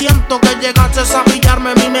tiempo, yo siento que llegaste a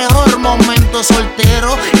pillarme mi mejor momento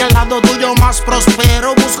soltero y al lado tuyo más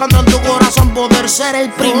prospero, buscando en tu corazón poder ser el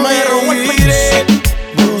primero. Iré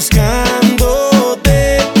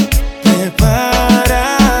buscándote,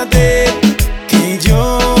 prepárate, que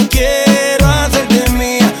yo quiero hacerte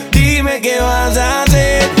mía. Dime qué vas a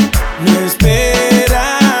hacer, no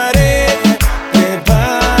esperaré.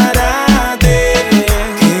 Prepárate,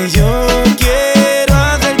 que yo quiero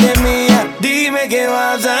hacerte mía. Dime qué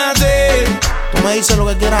vas a hacer. Tú me dices lo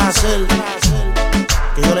que quieras hacer,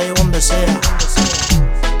 que yo le llevo donde sea.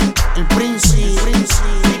 El príncipe,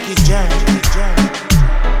 Nicky Jam.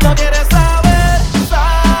 No quieres saber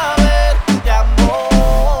de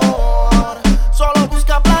amor. Solo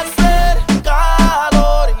busca placer,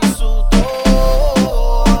 calor y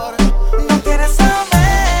sudor. No quieres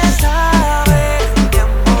saber de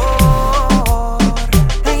amor.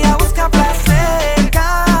 Ella busca placer,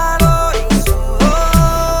 calor y sudor.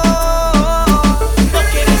 No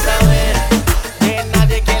quieres saber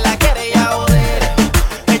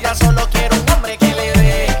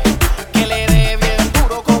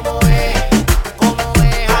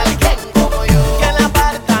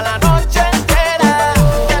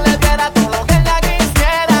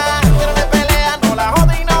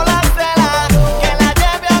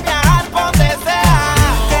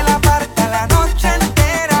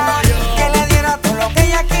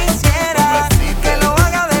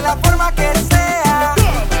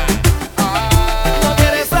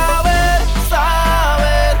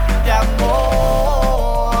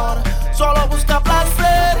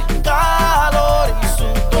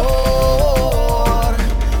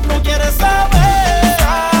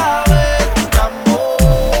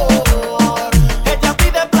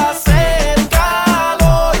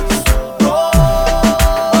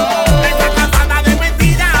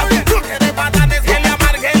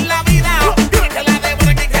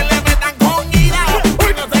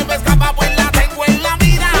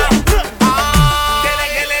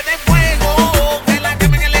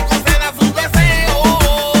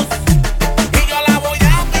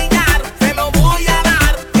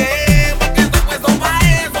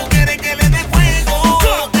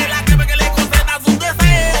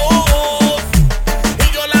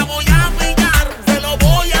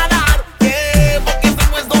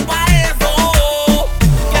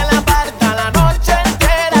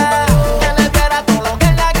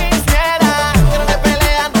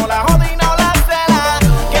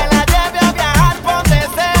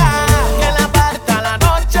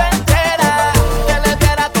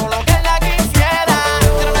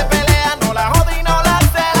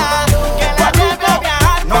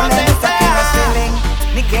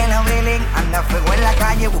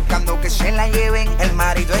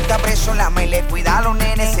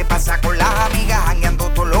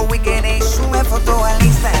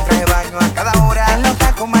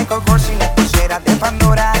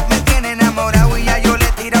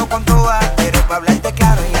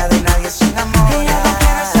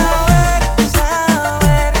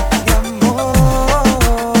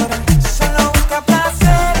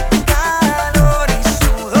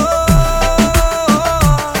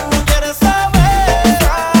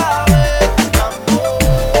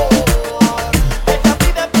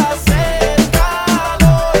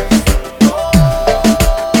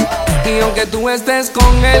estés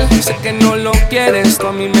con él. Sé que no lo quieres, tú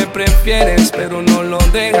a mí me prefieres, pero no lo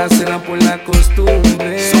dejas, será por la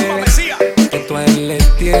costumbre que tú a él le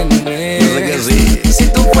tienes. Si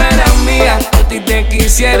tú fueras mía, yo a ti te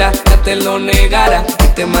quisiera, ya te lo negara y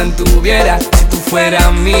te mantuviera. Si tú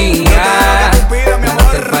fueras mía, nada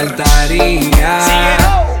te faltaría.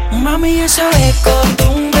 Mami, eso es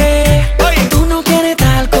costumbre. Tú no quieres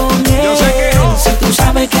estar con él. Yo sé que no. Si tú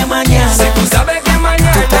sabes que mañana, Si tú sabes que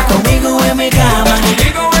mañana tú estás conmigo en mi cama.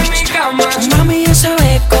 conmigo en mi cama. Mami, eso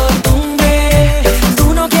es costumbre.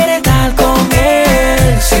 Tú no quieres estar con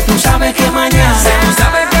él. Si tú sabes que mañana, Si tú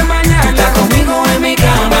sabes que tú mañana estás conmigo en mi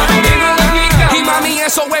cama. conmigo en mi cama. Y mami,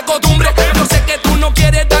 eso es costumbre. Yo sé que tú no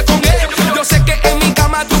quieres estar con él. Yo sé que en mi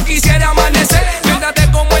cama tú quisieras amanecer. Quédate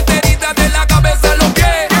como enterita de la cabeza a los pies.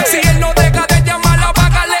 Si él no deja de llamar,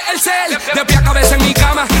 apágale el cel. De pie a cabeza en mi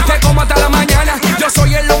cama, te como hasta la mañana. Yo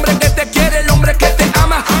soy el hombre que te quiere, el hombre que te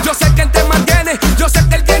ama. Yo sé que él te mantiene, yo sé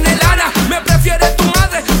que él tiene lana. Me prefiere tu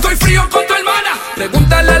madre, estoy frío con tu hermana.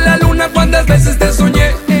 Pregúntale a la luna cuántas veces te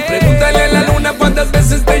soñé. Pregúntale a la luna cuántas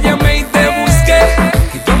veces te llamé y te busqué.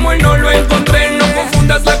 Y tu amor no lo encontré. No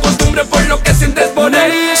confundas la costumbre por lo que sientes por él.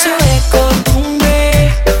 Mami, eso es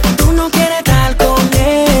costumbre. Tú no quieres estar con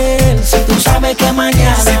él. Si tú sabes que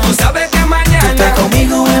mañana, Si tú sabes que tú mañana estás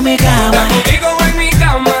conmigo en mi estás cama. conmigo en mi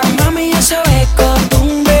cama. Mami, eso es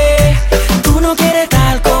costumbre. Tú no quieres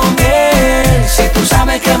estar con él. Si tú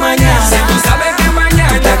sabes que mañana, Si tú sabes que tú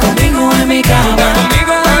mañana estás conmigo en mi cama. estás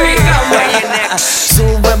conmigo en mi cama.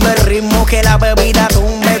 Súbeme el ritmo que la bebida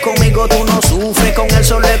tumbe. Conmigo tú no sufres, con él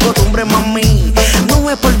solo es costumbre, mami. No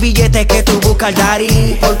es por billetes que tú buscas,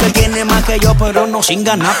 daddy, porque él tiene más que yo, pero no sin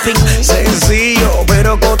ganar fin. Sencillo,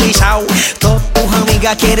 pero cotizado. Todas tus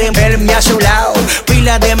amigas quieren verme a su lado.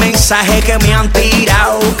 Pila de mensajes que me han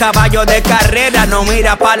tirado. Caballo de carrera, no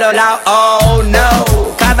mira pa' los lados. Oh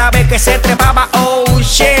no, cada vez que se trepaba, oh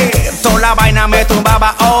shit. Toda la vaina me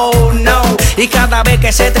tumbaba, oh no. Y cada vez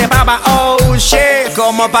que se trepaba, oh shit.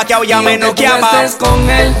 Como pateado ya me Y aunque tú noqueaba. estés con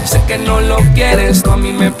él, sé que no lo quieres, tú a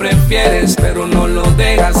mí me prefieres, pero no lo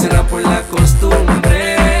dejas, será por la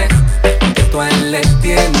costumbre que tú a él le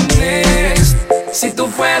tienes. Si tú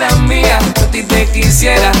fueras mía, yo a ti te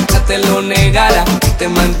quisiera, ya te lo negara y te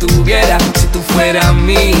mantuviera. Si tú fueras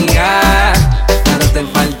mía, nada te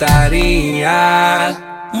faltaría.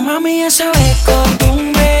 Mami, eso es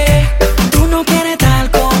costumbre. Tú no quieres estar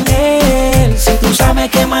con él. Si tú sabes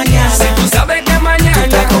que mañana, Si tú sabes que mañana tú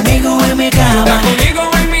estás conmigo en mi estás cama. conmigo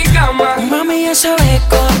en mi cama. Mami, eso es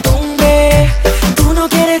costumbre. Tú no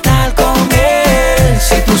quieres estar con él.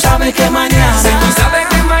 Si tú sabes que mañana, Si tú sabes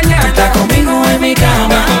que tú mañana estás conmigo en mi estás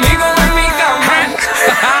cama. conmigo en mi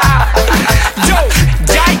cama. Yo,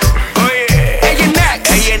 Jay,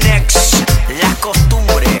 ANX, la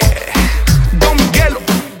costumbre. Don Miguelo,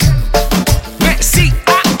 Messi,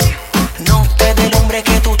 No te del hombre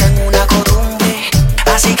que tú tengas una costumbre.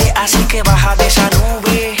 Así que baja de esa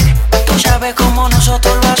nube. Tú sabes cómo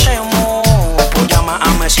nosotros lo hacemos. Pues llama a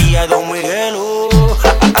Mesías y Don Miguelo.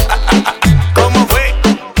 ¿Cómo fue?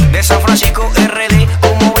 De San Francisco RD,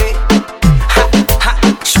 ¿cómo ve?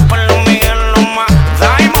 Super Don Miguel, lo más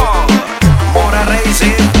Diamond. Mora Reyes.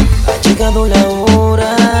 Ha llegado la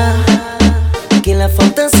hora que la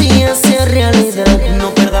fantasía sea realidad.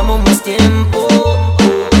 No perdamos más tiempo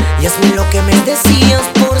y hazme lo que me decías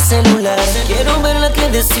por celular. Quiero ver la que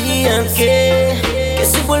decían que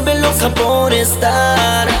se vuelve loca por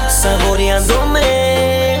estar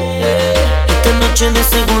saboreándome. Esta noche de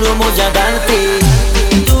seguro voy a darte.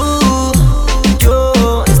 Tú,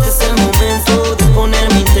 yo, este es el momento de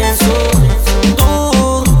ponerme intenso.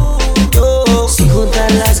 Tú, yo, sin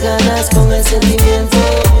juntar las ganas con el sentimiento.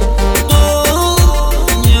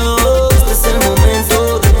 Tú, yo, este es el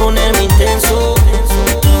momento de ponerme intenso.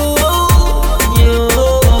 Tú,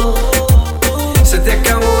 yo. Se te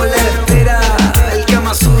acabó la espera, el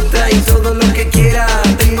Kama Sutra y todo lo que quiera.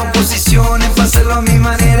 Tengo posiciones para hacerlo a mi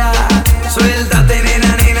manera. Suéltate,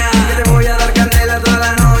 nena, nena, que te voy a dar candela toda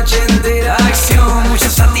la noche entera. Acción, mucha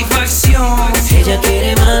satisfacción. Ella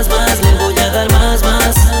quiere más, le voy a dar más.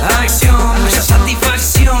 Acción, mucha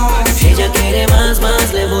satisfacción. Ella quiere más,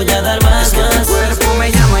 le voy a dar más. Tu cuerpo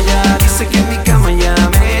me llama ya, dice que en mi cama ya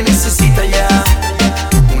me necesita ya.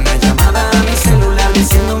 Una llamada a mi celular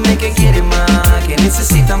diciéndome que quiere más, que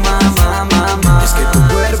necesita más. Es que tu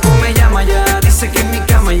cuerpo me llama ya, dice que en mi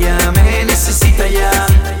cama ya me necesita ya.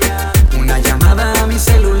 Una llamada a mi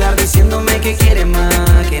celular diciéndome que quiere más,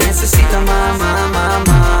 que necesita más.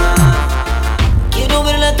 Quiero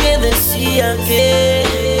ver la que decía que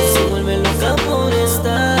se vuelve loca por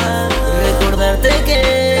estar. Recordarte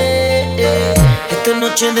que esta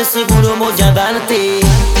noche de seguro voy a darte.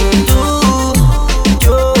 Tú,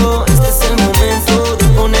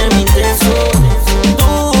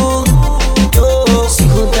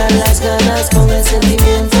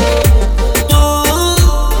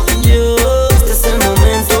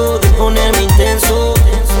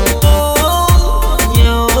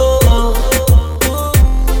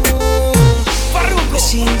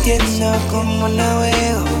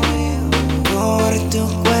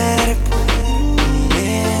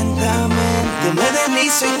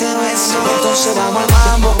 acaricio y te beso. Entonces vamos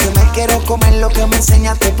al mambo, que me quiero comer lo que me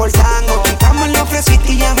enseñaste por tango. Quitamos lo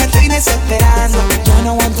ofreciste y ya me estoy desesperando. Ya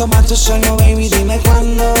no aguanto más tu solo, baby, dime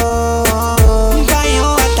cuándo. Pa'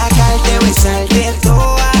 yo atacarte, besarte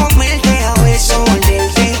toda, comerte a beso,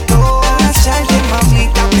 morderte toda, abrazarte,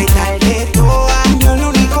 mamita, apretarte toda. Yo lo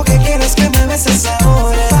único que quiero es que me beses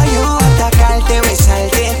ahora. Pa' yo atacarte,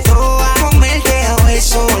 besarte toda, comerte a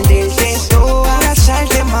beso, morderte toda,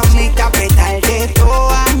 abrazarte, mamita, apretarte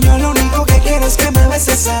toda. Yo lo único que quiero es que me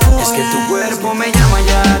beses ahora. Es que tu cuerpo me llama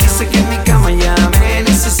ya, dice que en mi cama ya me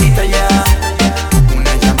necesita ya.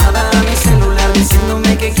 Una llamada a mi celular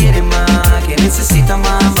diciéndome que quiere más, que necesita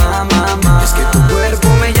más, más, más, más. Es que tu cuerpo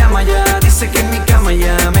me llama ya, dice que en mi cama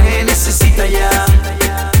ya me necesita ya.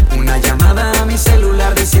 Una llamada a mi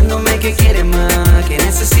celular diciéndome que quiere más, que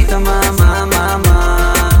necesita más, más, más,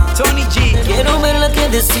 más. Tony G. Quiero ver la que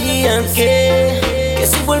decían que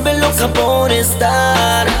se vuelve loca por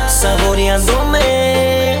estar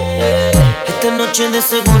saboreándome. Esta noche de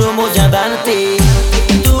seguro voy a darte.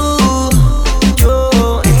 Tú,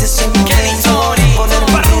 yo, este es el momento de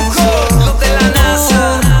ponerme intenso. Los de la NASA,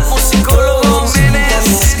 musicólogo Méndez.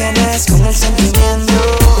 Las ganas con el sentimiento.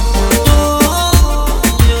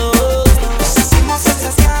 Hicimos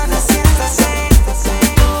esas ganas y estas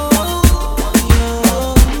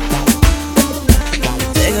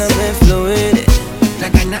Déjame fluir. La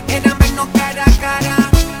gana era vernos cara a cara,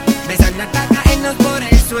 besarnos, caernos por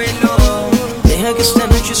el suelo. Deja que esta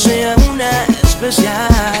noche sea una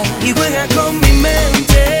especial y juega con mi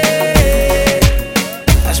mente.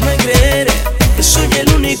 Hazme creer que soy el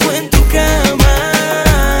único en tu cama.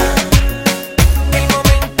 El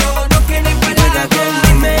momento no tiene Juega con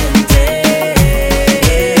mi mente.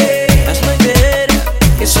 Hazme creer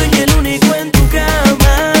que soy el único en tu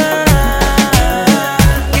cama.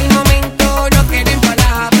 El momento no tiene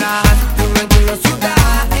palabras. Tu mano suda,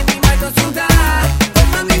 en mi mano suda.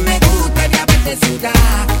 Como a mí me gustaría verte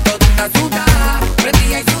sudar. Toda suda,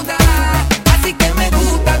 prendida y suda. Así que me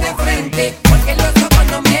gusta de frente, porque los ojos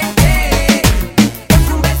no mienten.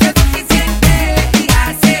 Con un beso suficiente y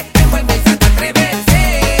hace, te vuelves a atreverse.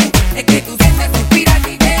 Es que tú sientes, suspiras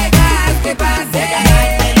y dejas que pase.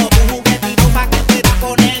 Dártelo, tu juguetito pa' que pueda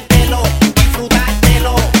ponértelo,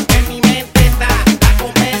 disfrutártelo. En mi mente está la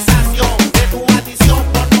conversación de tu adición.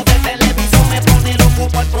 Por no de televisión me pone loco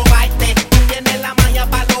por probarte. Tú tienes la maña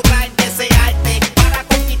para lograr desearte. Para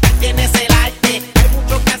conquistar tienes el arte. Hay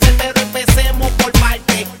mucho que hacer pero empecemos por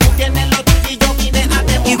parte. Tú tienes lo tuyo y yo vine a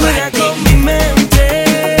Y juega demostrarte. con mi mente.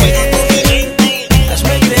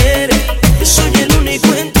 Hazme creer que soy el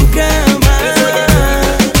único en tu cama.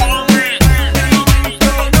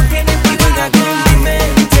 Y juega con mi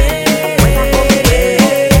mente.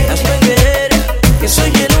 Hazme creer que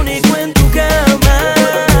soy el único en tu cama.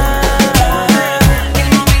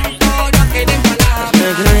 Hazme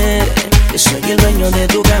creer que soy el dueño de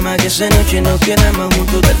tu cama. Que esa noche nos quedamos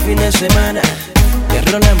juntos del fin de semana. Que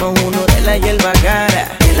rolamos uno de la hierba cara,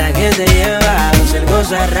 de la que te lleva a hacer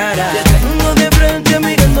cosas raras. Te tengo de frente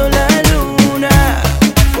mirando la luna,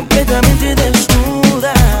 completamente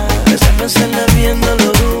desnuda. Esa pensarla viendo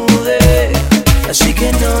lo dude, así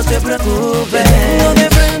que no te preocupes. Te tengo de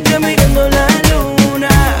frente mirando la luna,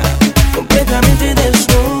 completamente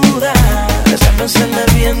desnuda. Esa pensarla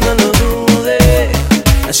viendo lo dude,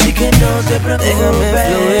 así que no te preocupes. Déjame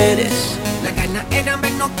fluir. La gana era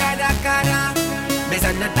vernos cara a cara,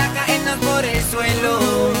 besarnos, caernos por el suelo.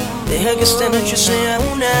 Deja que esta noche sea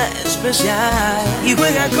una especial y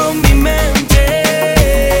juega con mi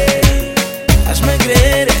mente. Hazme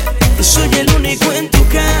creer que soy el único en tu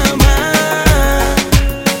cama.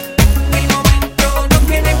 El momento no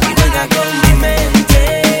tiene Y juega con mi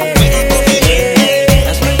mente.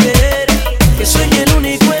 Hazme creer que soy el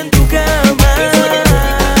único en tu cama.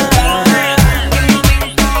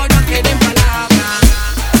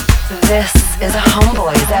 This is a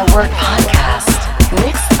Homeboys at Work podcast,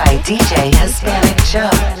 mixed by DJ Hispanic Joe.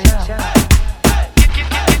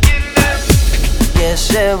 Y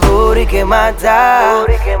ese booty que mata,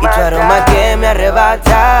 y tu aroma que me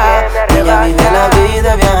arrebata. Ella vive la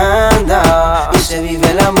vida viajando, y se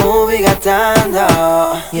vive la movie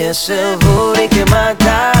gastando. Y ese booty que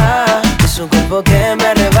mata, es un cuerpo que me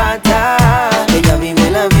arrebata. Ella vive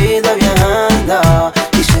la vida viajando,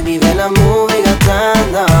 y se vive la movie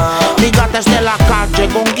gastando. Liga desde la calle,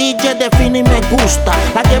 con Guille define y me gusta.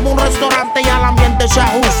 La llevo a un restaurante y al ambiente se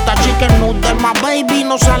ajusta. Chicken noodle, my baby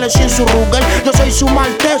no sale sin su Ruger. Yo soy su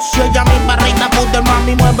maltecio, ella mi barrita poder.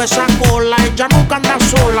 Mami mueve esa cola, ella nunca anda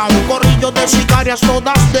sola. Un corrillo de sicarias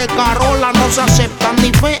todas de Carola. No se aceptan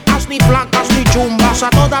ni feas, ni flacas, ni chumbas. A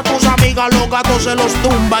todas tus amigas los gatos se los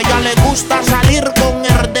tumba. Ya le gusta salir con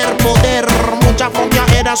herder poder. Mucha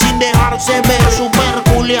fondeadera sin dejarse ver.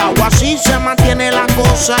 Super culiao, así se mantiene la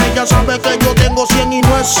cosa. Ella sabe que yo tengo 100 y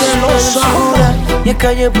no es celosa. Y es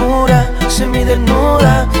calle pura,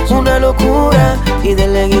 semidesnuda, una locura. Y de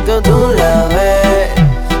leguito tú la ves,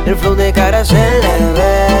 el flow de cara se le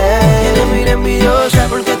ve. Tiene mira envidiosa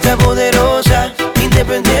porque está poderosa,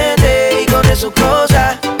 independiente y con sus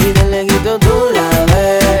cosas. Y de leguito tú la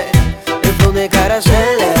ves, el flow de cara se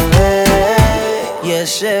le ve. Y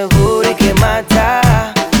ese booty que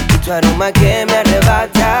mata, y tu aroma que me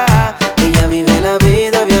arrebata. Ella vive la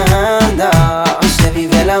vida viajando, se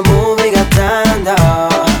vive la movie gastando.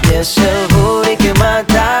 Y ese booty que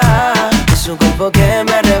mata, es un cuerpo que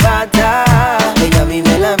me arrebata. Ella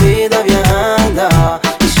vive la vida viajando,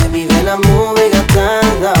 y se vive la movie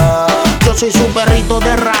gastando. Yo soy su perrito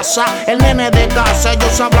de raza, el nene de casa.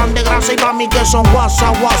 Ellos hablan de grasa y pa' mí que son guasa,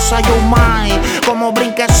 guasa. Yo mine, como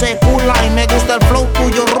brinque ese culay. Me gusta el flow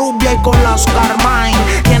tuyo rubia y con las Carmine.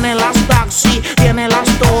 Tiene las taxi, tiene las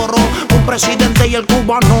toro. Un presidente y el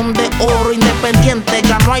cubanón de oro. Independiente,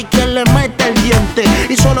 ya no hay quien le mete el diente.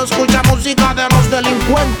 Y solo escucha música de los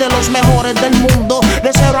delincuentes, los mejores del mundo.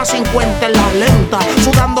 De 0 a 50 en la lenta.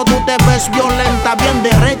 Sudando tú te ves violenta, bien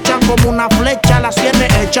derecha como una flecha. Las tiene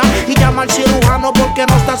hechas y llama al cirujano porque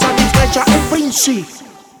no está satisfecha. El príncipe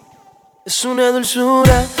es una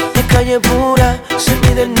dulzura, es calle pura,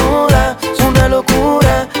 semidesnuda, es una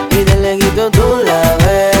locura. Y de leguito tú la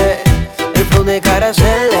ves, el flow de cara se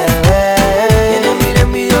le ve. Tiene mira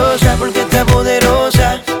envidiosa porque está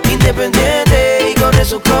poderosa, independiente y con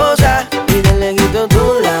sus cosas. Y de leguito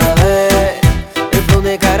tú la ves, el flow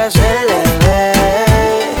de cara se le ve.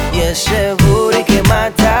 Y ese booty que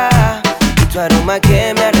mata, y tu aroma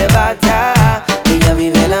que me arrebata. Ella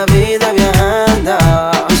vive la vida viajando,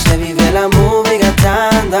 se vive la movie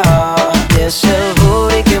gastando. Y ese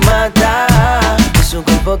booty que mata, es un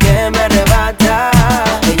cuerpo que me arrebata.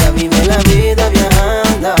 Ella vive la vida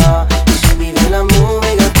viajando, se vive la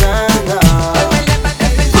movie gastando.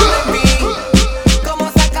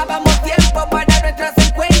 Cómo sacábamos tiempo para nuestros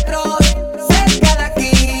encuentros cerca de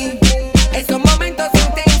aquí. Esos momentos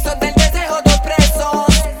intensos del deseo de presos.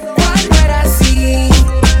 Cuando era así,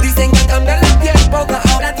 dicen que cambian los tiempos, que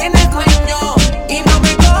ahora tienes dueño y no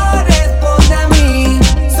me corresponde a mí.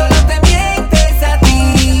 Solo te mientes a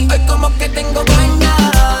ti. Hoy como que tengo ganas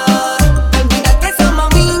de olvidar que somos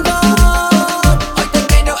amigos. Hoy te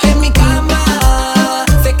quiero en mi cama.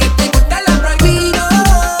 Sé que te gusta lo prohibido,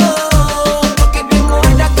 porque no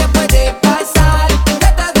importa qué puede pasar. Que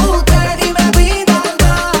te guste y me vida.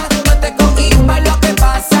 No te cohibas lo que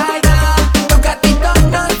pasará. Tu gatito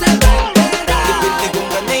no se perderá. Con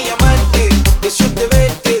ganas de llamarte, desearte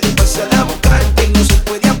verte, de pasar a buscarte. No se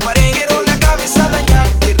puede aparecer, quiero la cabeza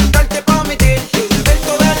dañarte, retarte pa' meterte, beber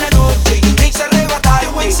toda la noche y me hice arrebatar. Te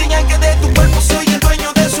voy a enseñar que de tu cuerpo soy el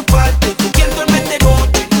dueño de su parte. Tú quien duermes de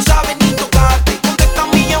noche, no sabes ni tocarte. Contesta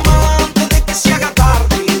mi llamada antes de que se haga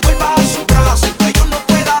tarde. Vuelva a su brazo, que yo no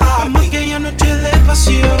pueda darte. Como aquella noche de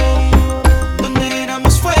pasión, donde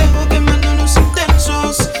éramos fuego quemándonos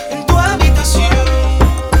intensos en tu habitación,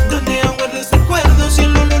 donde aún guardas recuerdos y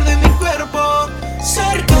el olor de mi cuerpo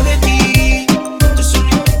cerca de ti. Tú solo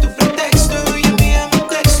inventa un pretexto y envíame un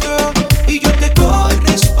texto y yo te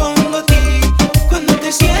correspondo a ti. Cuando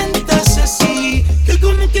te sientas así, que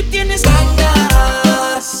como que tienes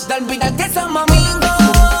Ganas de olvidar que somos amigos.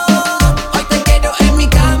 Hoy te quiero en mi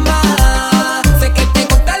cama. Sé que te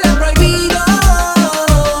gusta lo prohibido,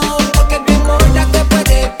 porque no importa qué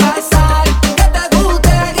puede pasar. Que te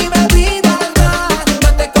guste y me vida. No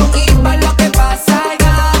te cohibas lo que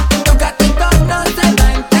pasará. Tu gatito no se va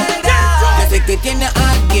a enterar. Yo sé que tiene a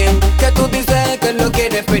alguien que tú dices que lo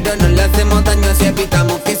quieres, pero no le hacemos daño si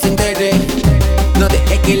evitamos que se entere. No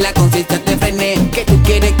dejes que la conciencia te frene, que tú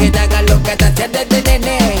quieres que te haga lo que te hacía desde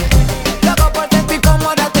nene. Loco por ti como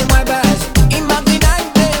ahora te mueves,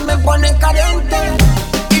 imaginarte me pone carente.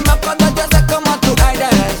 Y más cuando yo sé cómo tú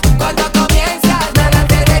eres, cuando comienzas nada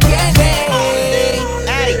te detiene.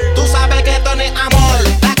 Ey, tú sabes que esto no es amor.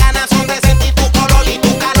 Las ganas son de sentir tu color y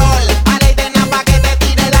tu calor. Vale y de nada pa' que te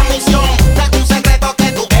tire la misión. No es un secreto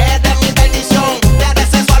que tú eres mi perdición. Te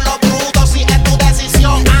receso a los brutos si es tu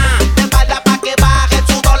decisión. Te falta pa' que baje el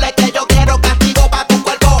sudor. Es que yo quiero castigo pa' tu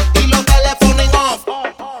cuerpo y los teléfonos en off.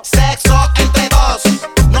 Sexo entre dos.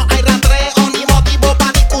 No hay rastreo ni motivo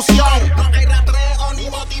pa' discusión. No hay rastreo ni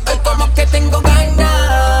motivo. Hoy como que tengo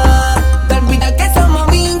ganas de olvidar que somos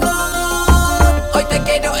amigos. Hoy te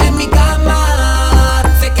quiero en mi cama.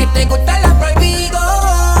 Sé que te gusta lo prohibido,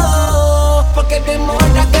 porque no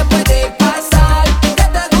importa qué puede pasar. Que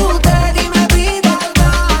te guste y me vida.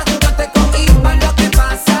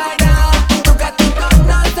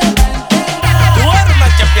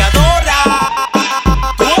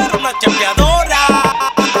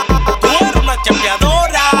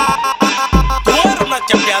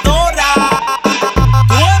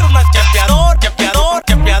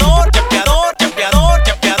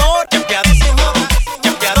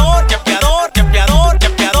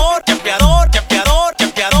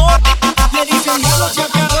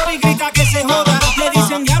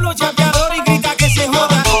 dicen diablo chapeador y grita que se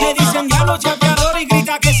joda. Le dicen diablo chapeador y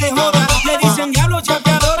grita que se joda. Le dicen diablo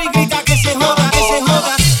chapeador y grita que se joda. Que se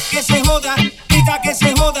joda, que se joda, grita que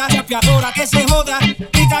se joda. Chapeadora que se joda,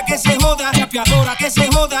 grita que se joda. Chapeadora que se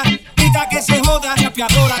joda, grita que se joda.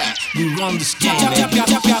 Chapeadora.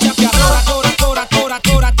 Chapeadora, tora, tora, tora,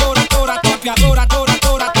 tora, tora, tora, chapeadora, tora,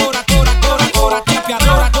 tora, tora, tora, tora, tora,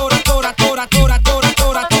 chapeadora, tora, tora, tora, tora, tora,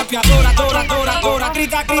 tora, chapeadora, tora, tora, tora,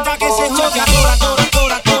 grita, grita que se joda. Chapeadora, tora,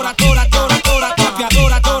 tora, tora, tora, tora, tora,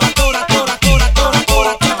 chapeadora, tora, tora, tora, tora, tora,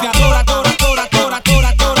 tora, chapeadora, tora, tora, tora,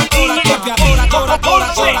 tora, tora, tora, chapeadora, tora,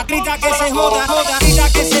 tora, tora, grita que se joda, joda, grita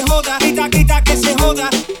que se joda, grita, grita que se joda,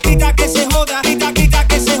 grita que se joda, grita, grita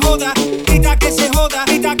que se joda, grita que se joda,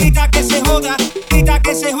 grita, grita que se joda, grita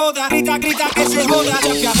que se joda, grita, grita que se joda,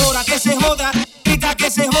 chapeadora que se joda, grita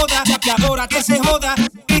que se joda, chapeadora que se joda,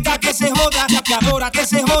 grita que se joda, chapeadora que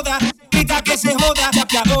se joda, grita que se joda,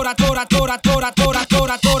 chapeadora, tora, tora, tora, tora,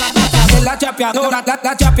 tora, tora, es la chapeadora,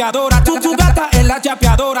 la chapeadora, tu gata es la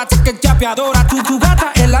chapeadora, que chapeadora, tu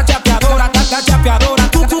gata es la chapeadora, la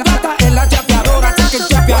chapeadora, tu gata es la chapeadora, que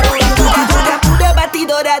chapeadora, tu gata. Pura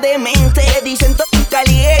batidora de mente, dicen todo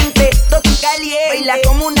caliente, baila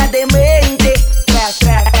como una demente.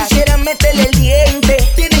 Quisiera meterle el diente,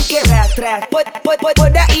 tienes que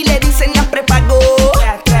por ahí le dicen la prepago.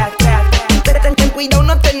 Ten cuidado,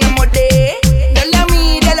 no te enamoré. No la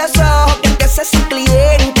mires a los ojos que te hace su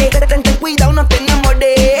cliente. Ten cuidado, no te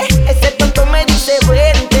enamoré. Ese tonto me dice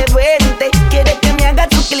vente, vente. Quiere que me haga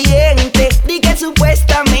tu cliente. Diga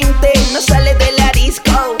supuestamente no sale de la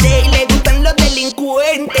disco. Y le gustan los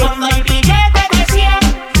delincuentes. Cuando hay billete de 100,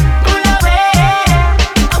 tú lo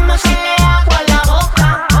ves, como se le agua a la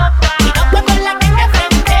boca. Y no fue con la que te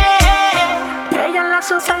frente. Ella la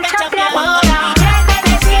super chapeadora.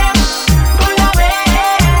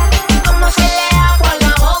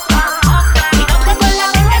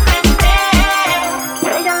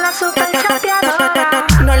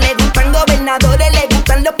 No le gustan gobernadores, le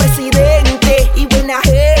gustan los presidentes y buena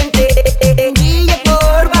gente. Guille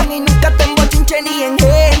Corban y nunca te embochinche ni en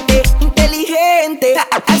gente inteligente.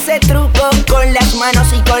 Hace trucos con las manos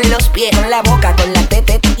y con los pies, con la boca, con la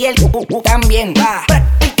tete y el también va.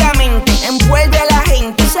 Prácticamente envuelve a la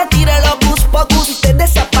gente, se tira los bus pocus y te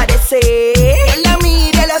desaparece. No la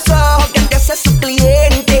mire a los ojos que te hace su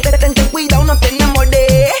cliente. Ten cuidado, no te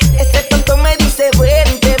enamoré. Ese tonto me dice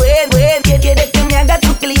vente, vente, quiere que me haga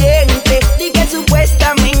tu cliente. Diga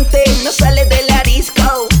supuestamente no sale de la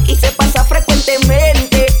disco y se pasa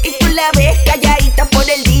frecuentemente. Y tú la ves calladita por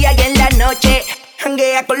el día y en la noche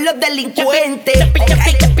janguea con los delincuentes. A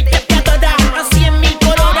 100.000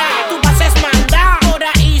 por hora, tú pases manda. Por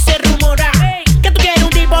ahí se rumora que tú quieres un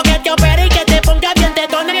tipo que te opere y que te ponga bien de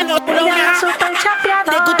tono en corona.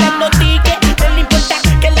 Te gustan los tickets, no le importa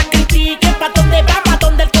que la critiquen. Pa' donde va, pa'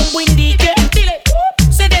 donde el combo indique. Dile,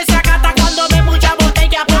 se desacata cuando ve mucha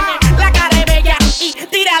botella. Pone la cara de bella y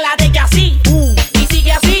tira la de ella así. Y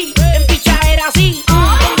sigue así, en pichadera así.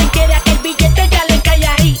 Donde quiera que el billete ya le cae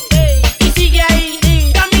ahí. Y sigue ahí,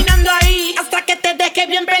 caminando ahí hasta que te deje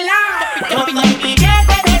bien pelado. Cuando hay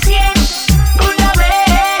billete de 100, tú lo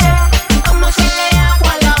ves, como se le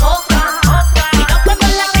agua a la boca. Y no fue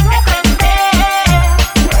con la que te frente.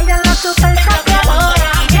 Ella la super chapeadora. Cuando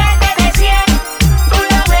hay billete de 100, tú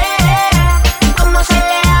lo ves, como se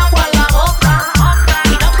le agua a la boca. Y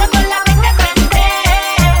no fue con la que te frente.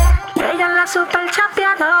 Ella la super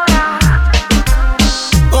chapeadora.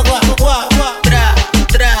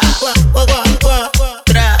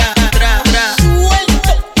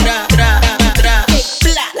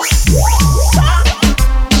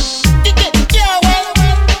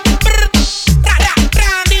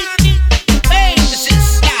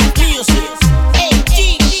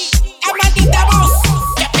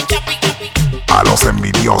 A los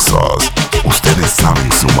envidiosos, ustedes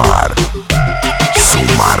saben sumar. Su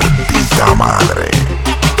maldita madre.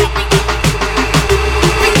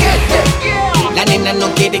 La nena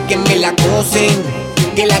no quiere que me la acosen,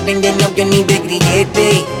 que la venden no que ni de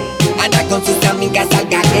grillete. Anda con sus amigas al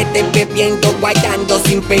garete, bebiendo, guayando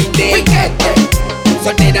sin perder.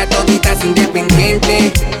 Soltera toditas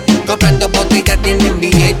independiente, comprando botellas tienen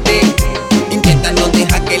billete. Intentan no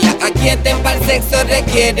dejar que la aquieten, para el sexo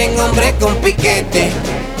requieren hombres con piquete.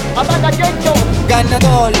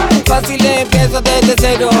 Ganador, fácil empiezo desde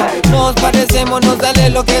cero. Nos parecemos, nos sale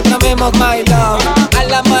lo que tramemos, my love. A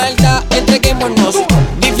la maldad, entreguémonos,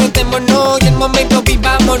 disfrutémonos y el momento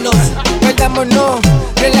vivámonos. Perdámonos,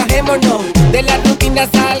 relajémonos, de la rutina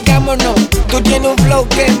salgámonos. Tú tienes un flow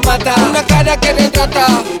que mata, una cara que retrata.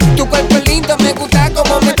 Tu cuerpo es lindo, me gusta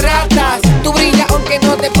como me tratas. Tú brillas aunque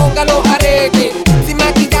no te ponga los aretes. Sin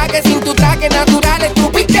maquillaje, sin tu traje natural, es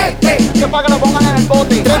tu piquete. Que pa' que lo pongan en el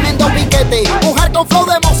bote. Tremendo piquete, mujer con flow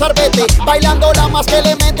de Mozarbete, bailando la más que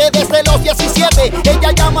le mete desde los 17.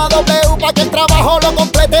 Ella llama a W pa' que el trabajo lo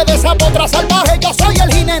complete. De esa potra salvaje yo soy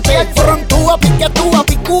el jinete. Frontúa, piquetúa,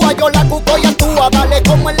 picúa, yo la cuco y actúa. Dale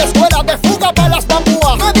como en la escuela de fuga pa' las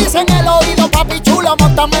bambúas. Me dicen el oído, papi chulo,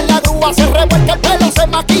 montame en la grúa. Se revuelca el pelo, se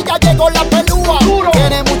maquilla, llegó la pelúa.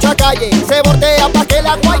 Tiene mucha calle, se bordea pa' que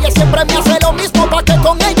la guaye. Siempre me hace lo mismo pa' que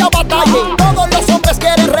con ella batalle. Todos los hombres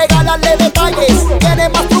quieren regalarle detalles. Tiene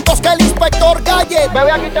más trucos que el inspector Gadget.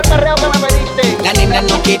 Bebé, aquí está el perreo que me pediste. La nena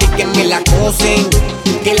no quiere que me la acosen,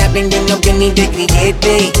 que la venden no que ni de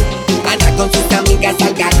grillete. Anda con sus amigas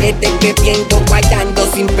al garete, bebiendo, guayando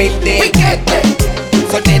sin perder. Piquete.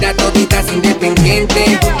 Soltera toditas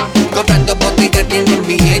independiente, comprando botellas tienen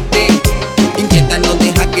billete. Inquieta no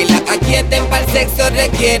deja que la aquieten, para el sexo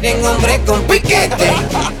requieren hombre con piquete.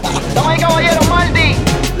 Toma el caballero Maldi.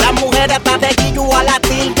 Las mujeres pa' de guillo a la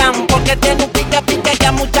tildan, porque tiene un pique que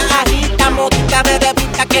a muchas agitan. Modita de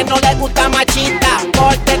revista que no le gusta machita,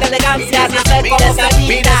 porte de elegancia, no sé cómo se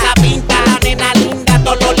pinta. Esa pinta, la nena linda,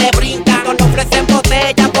 todo le brinda. No le ofrecen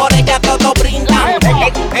botella, por ella todo brinda.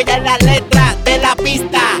 Ella es la letra de la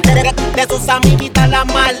pista, de sus amiguitas la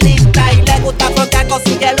más lista. Y le gusta porque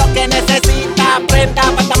consigue lo que necesita. Prenda,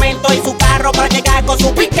 apartamento y su carro para llegar con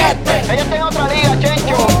su piquete. Ella está en otra liga,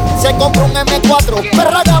 Chencho. Se compra un M4,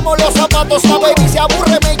 perragamos los zapatos. La baby se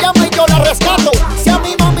aburre, me llama y yo la rescato. Si a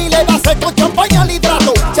mi mami le da sed con champaña al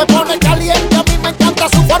hidrato, se pone caliente, a mí me encanta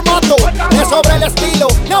su formato. Es sobre el estilo,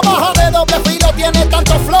 navaja de doble filo. Tiene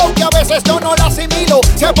tanto flow que a veces yo no la asimilo.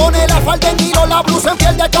 Se pone la falda en hilo, la blusa en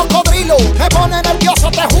piel de cocodrilo. Me pone nervioso,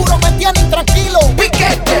 te juro, me tiene intranquilo.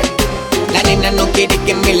 Piquete. La nena no quiere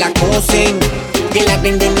que me la acosen, que la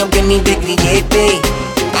venden no que ni de grillete.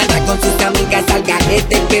 Anda con sus amigas al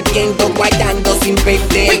garete, bebiendo, guayando sin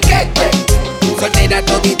perder. Piquete. Soltera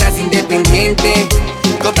toditas independiente,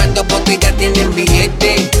 comprando botellas tienen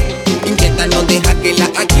billete. Inquieta no deja que la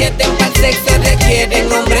aquieten, para el sexo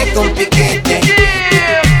requieren hombre con piquete.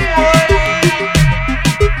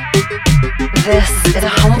 This is a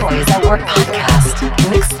Homeboys at Work podcast,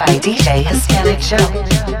 mixed by DJ Hispanic Show.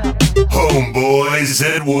 Homeboys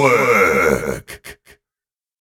at Work.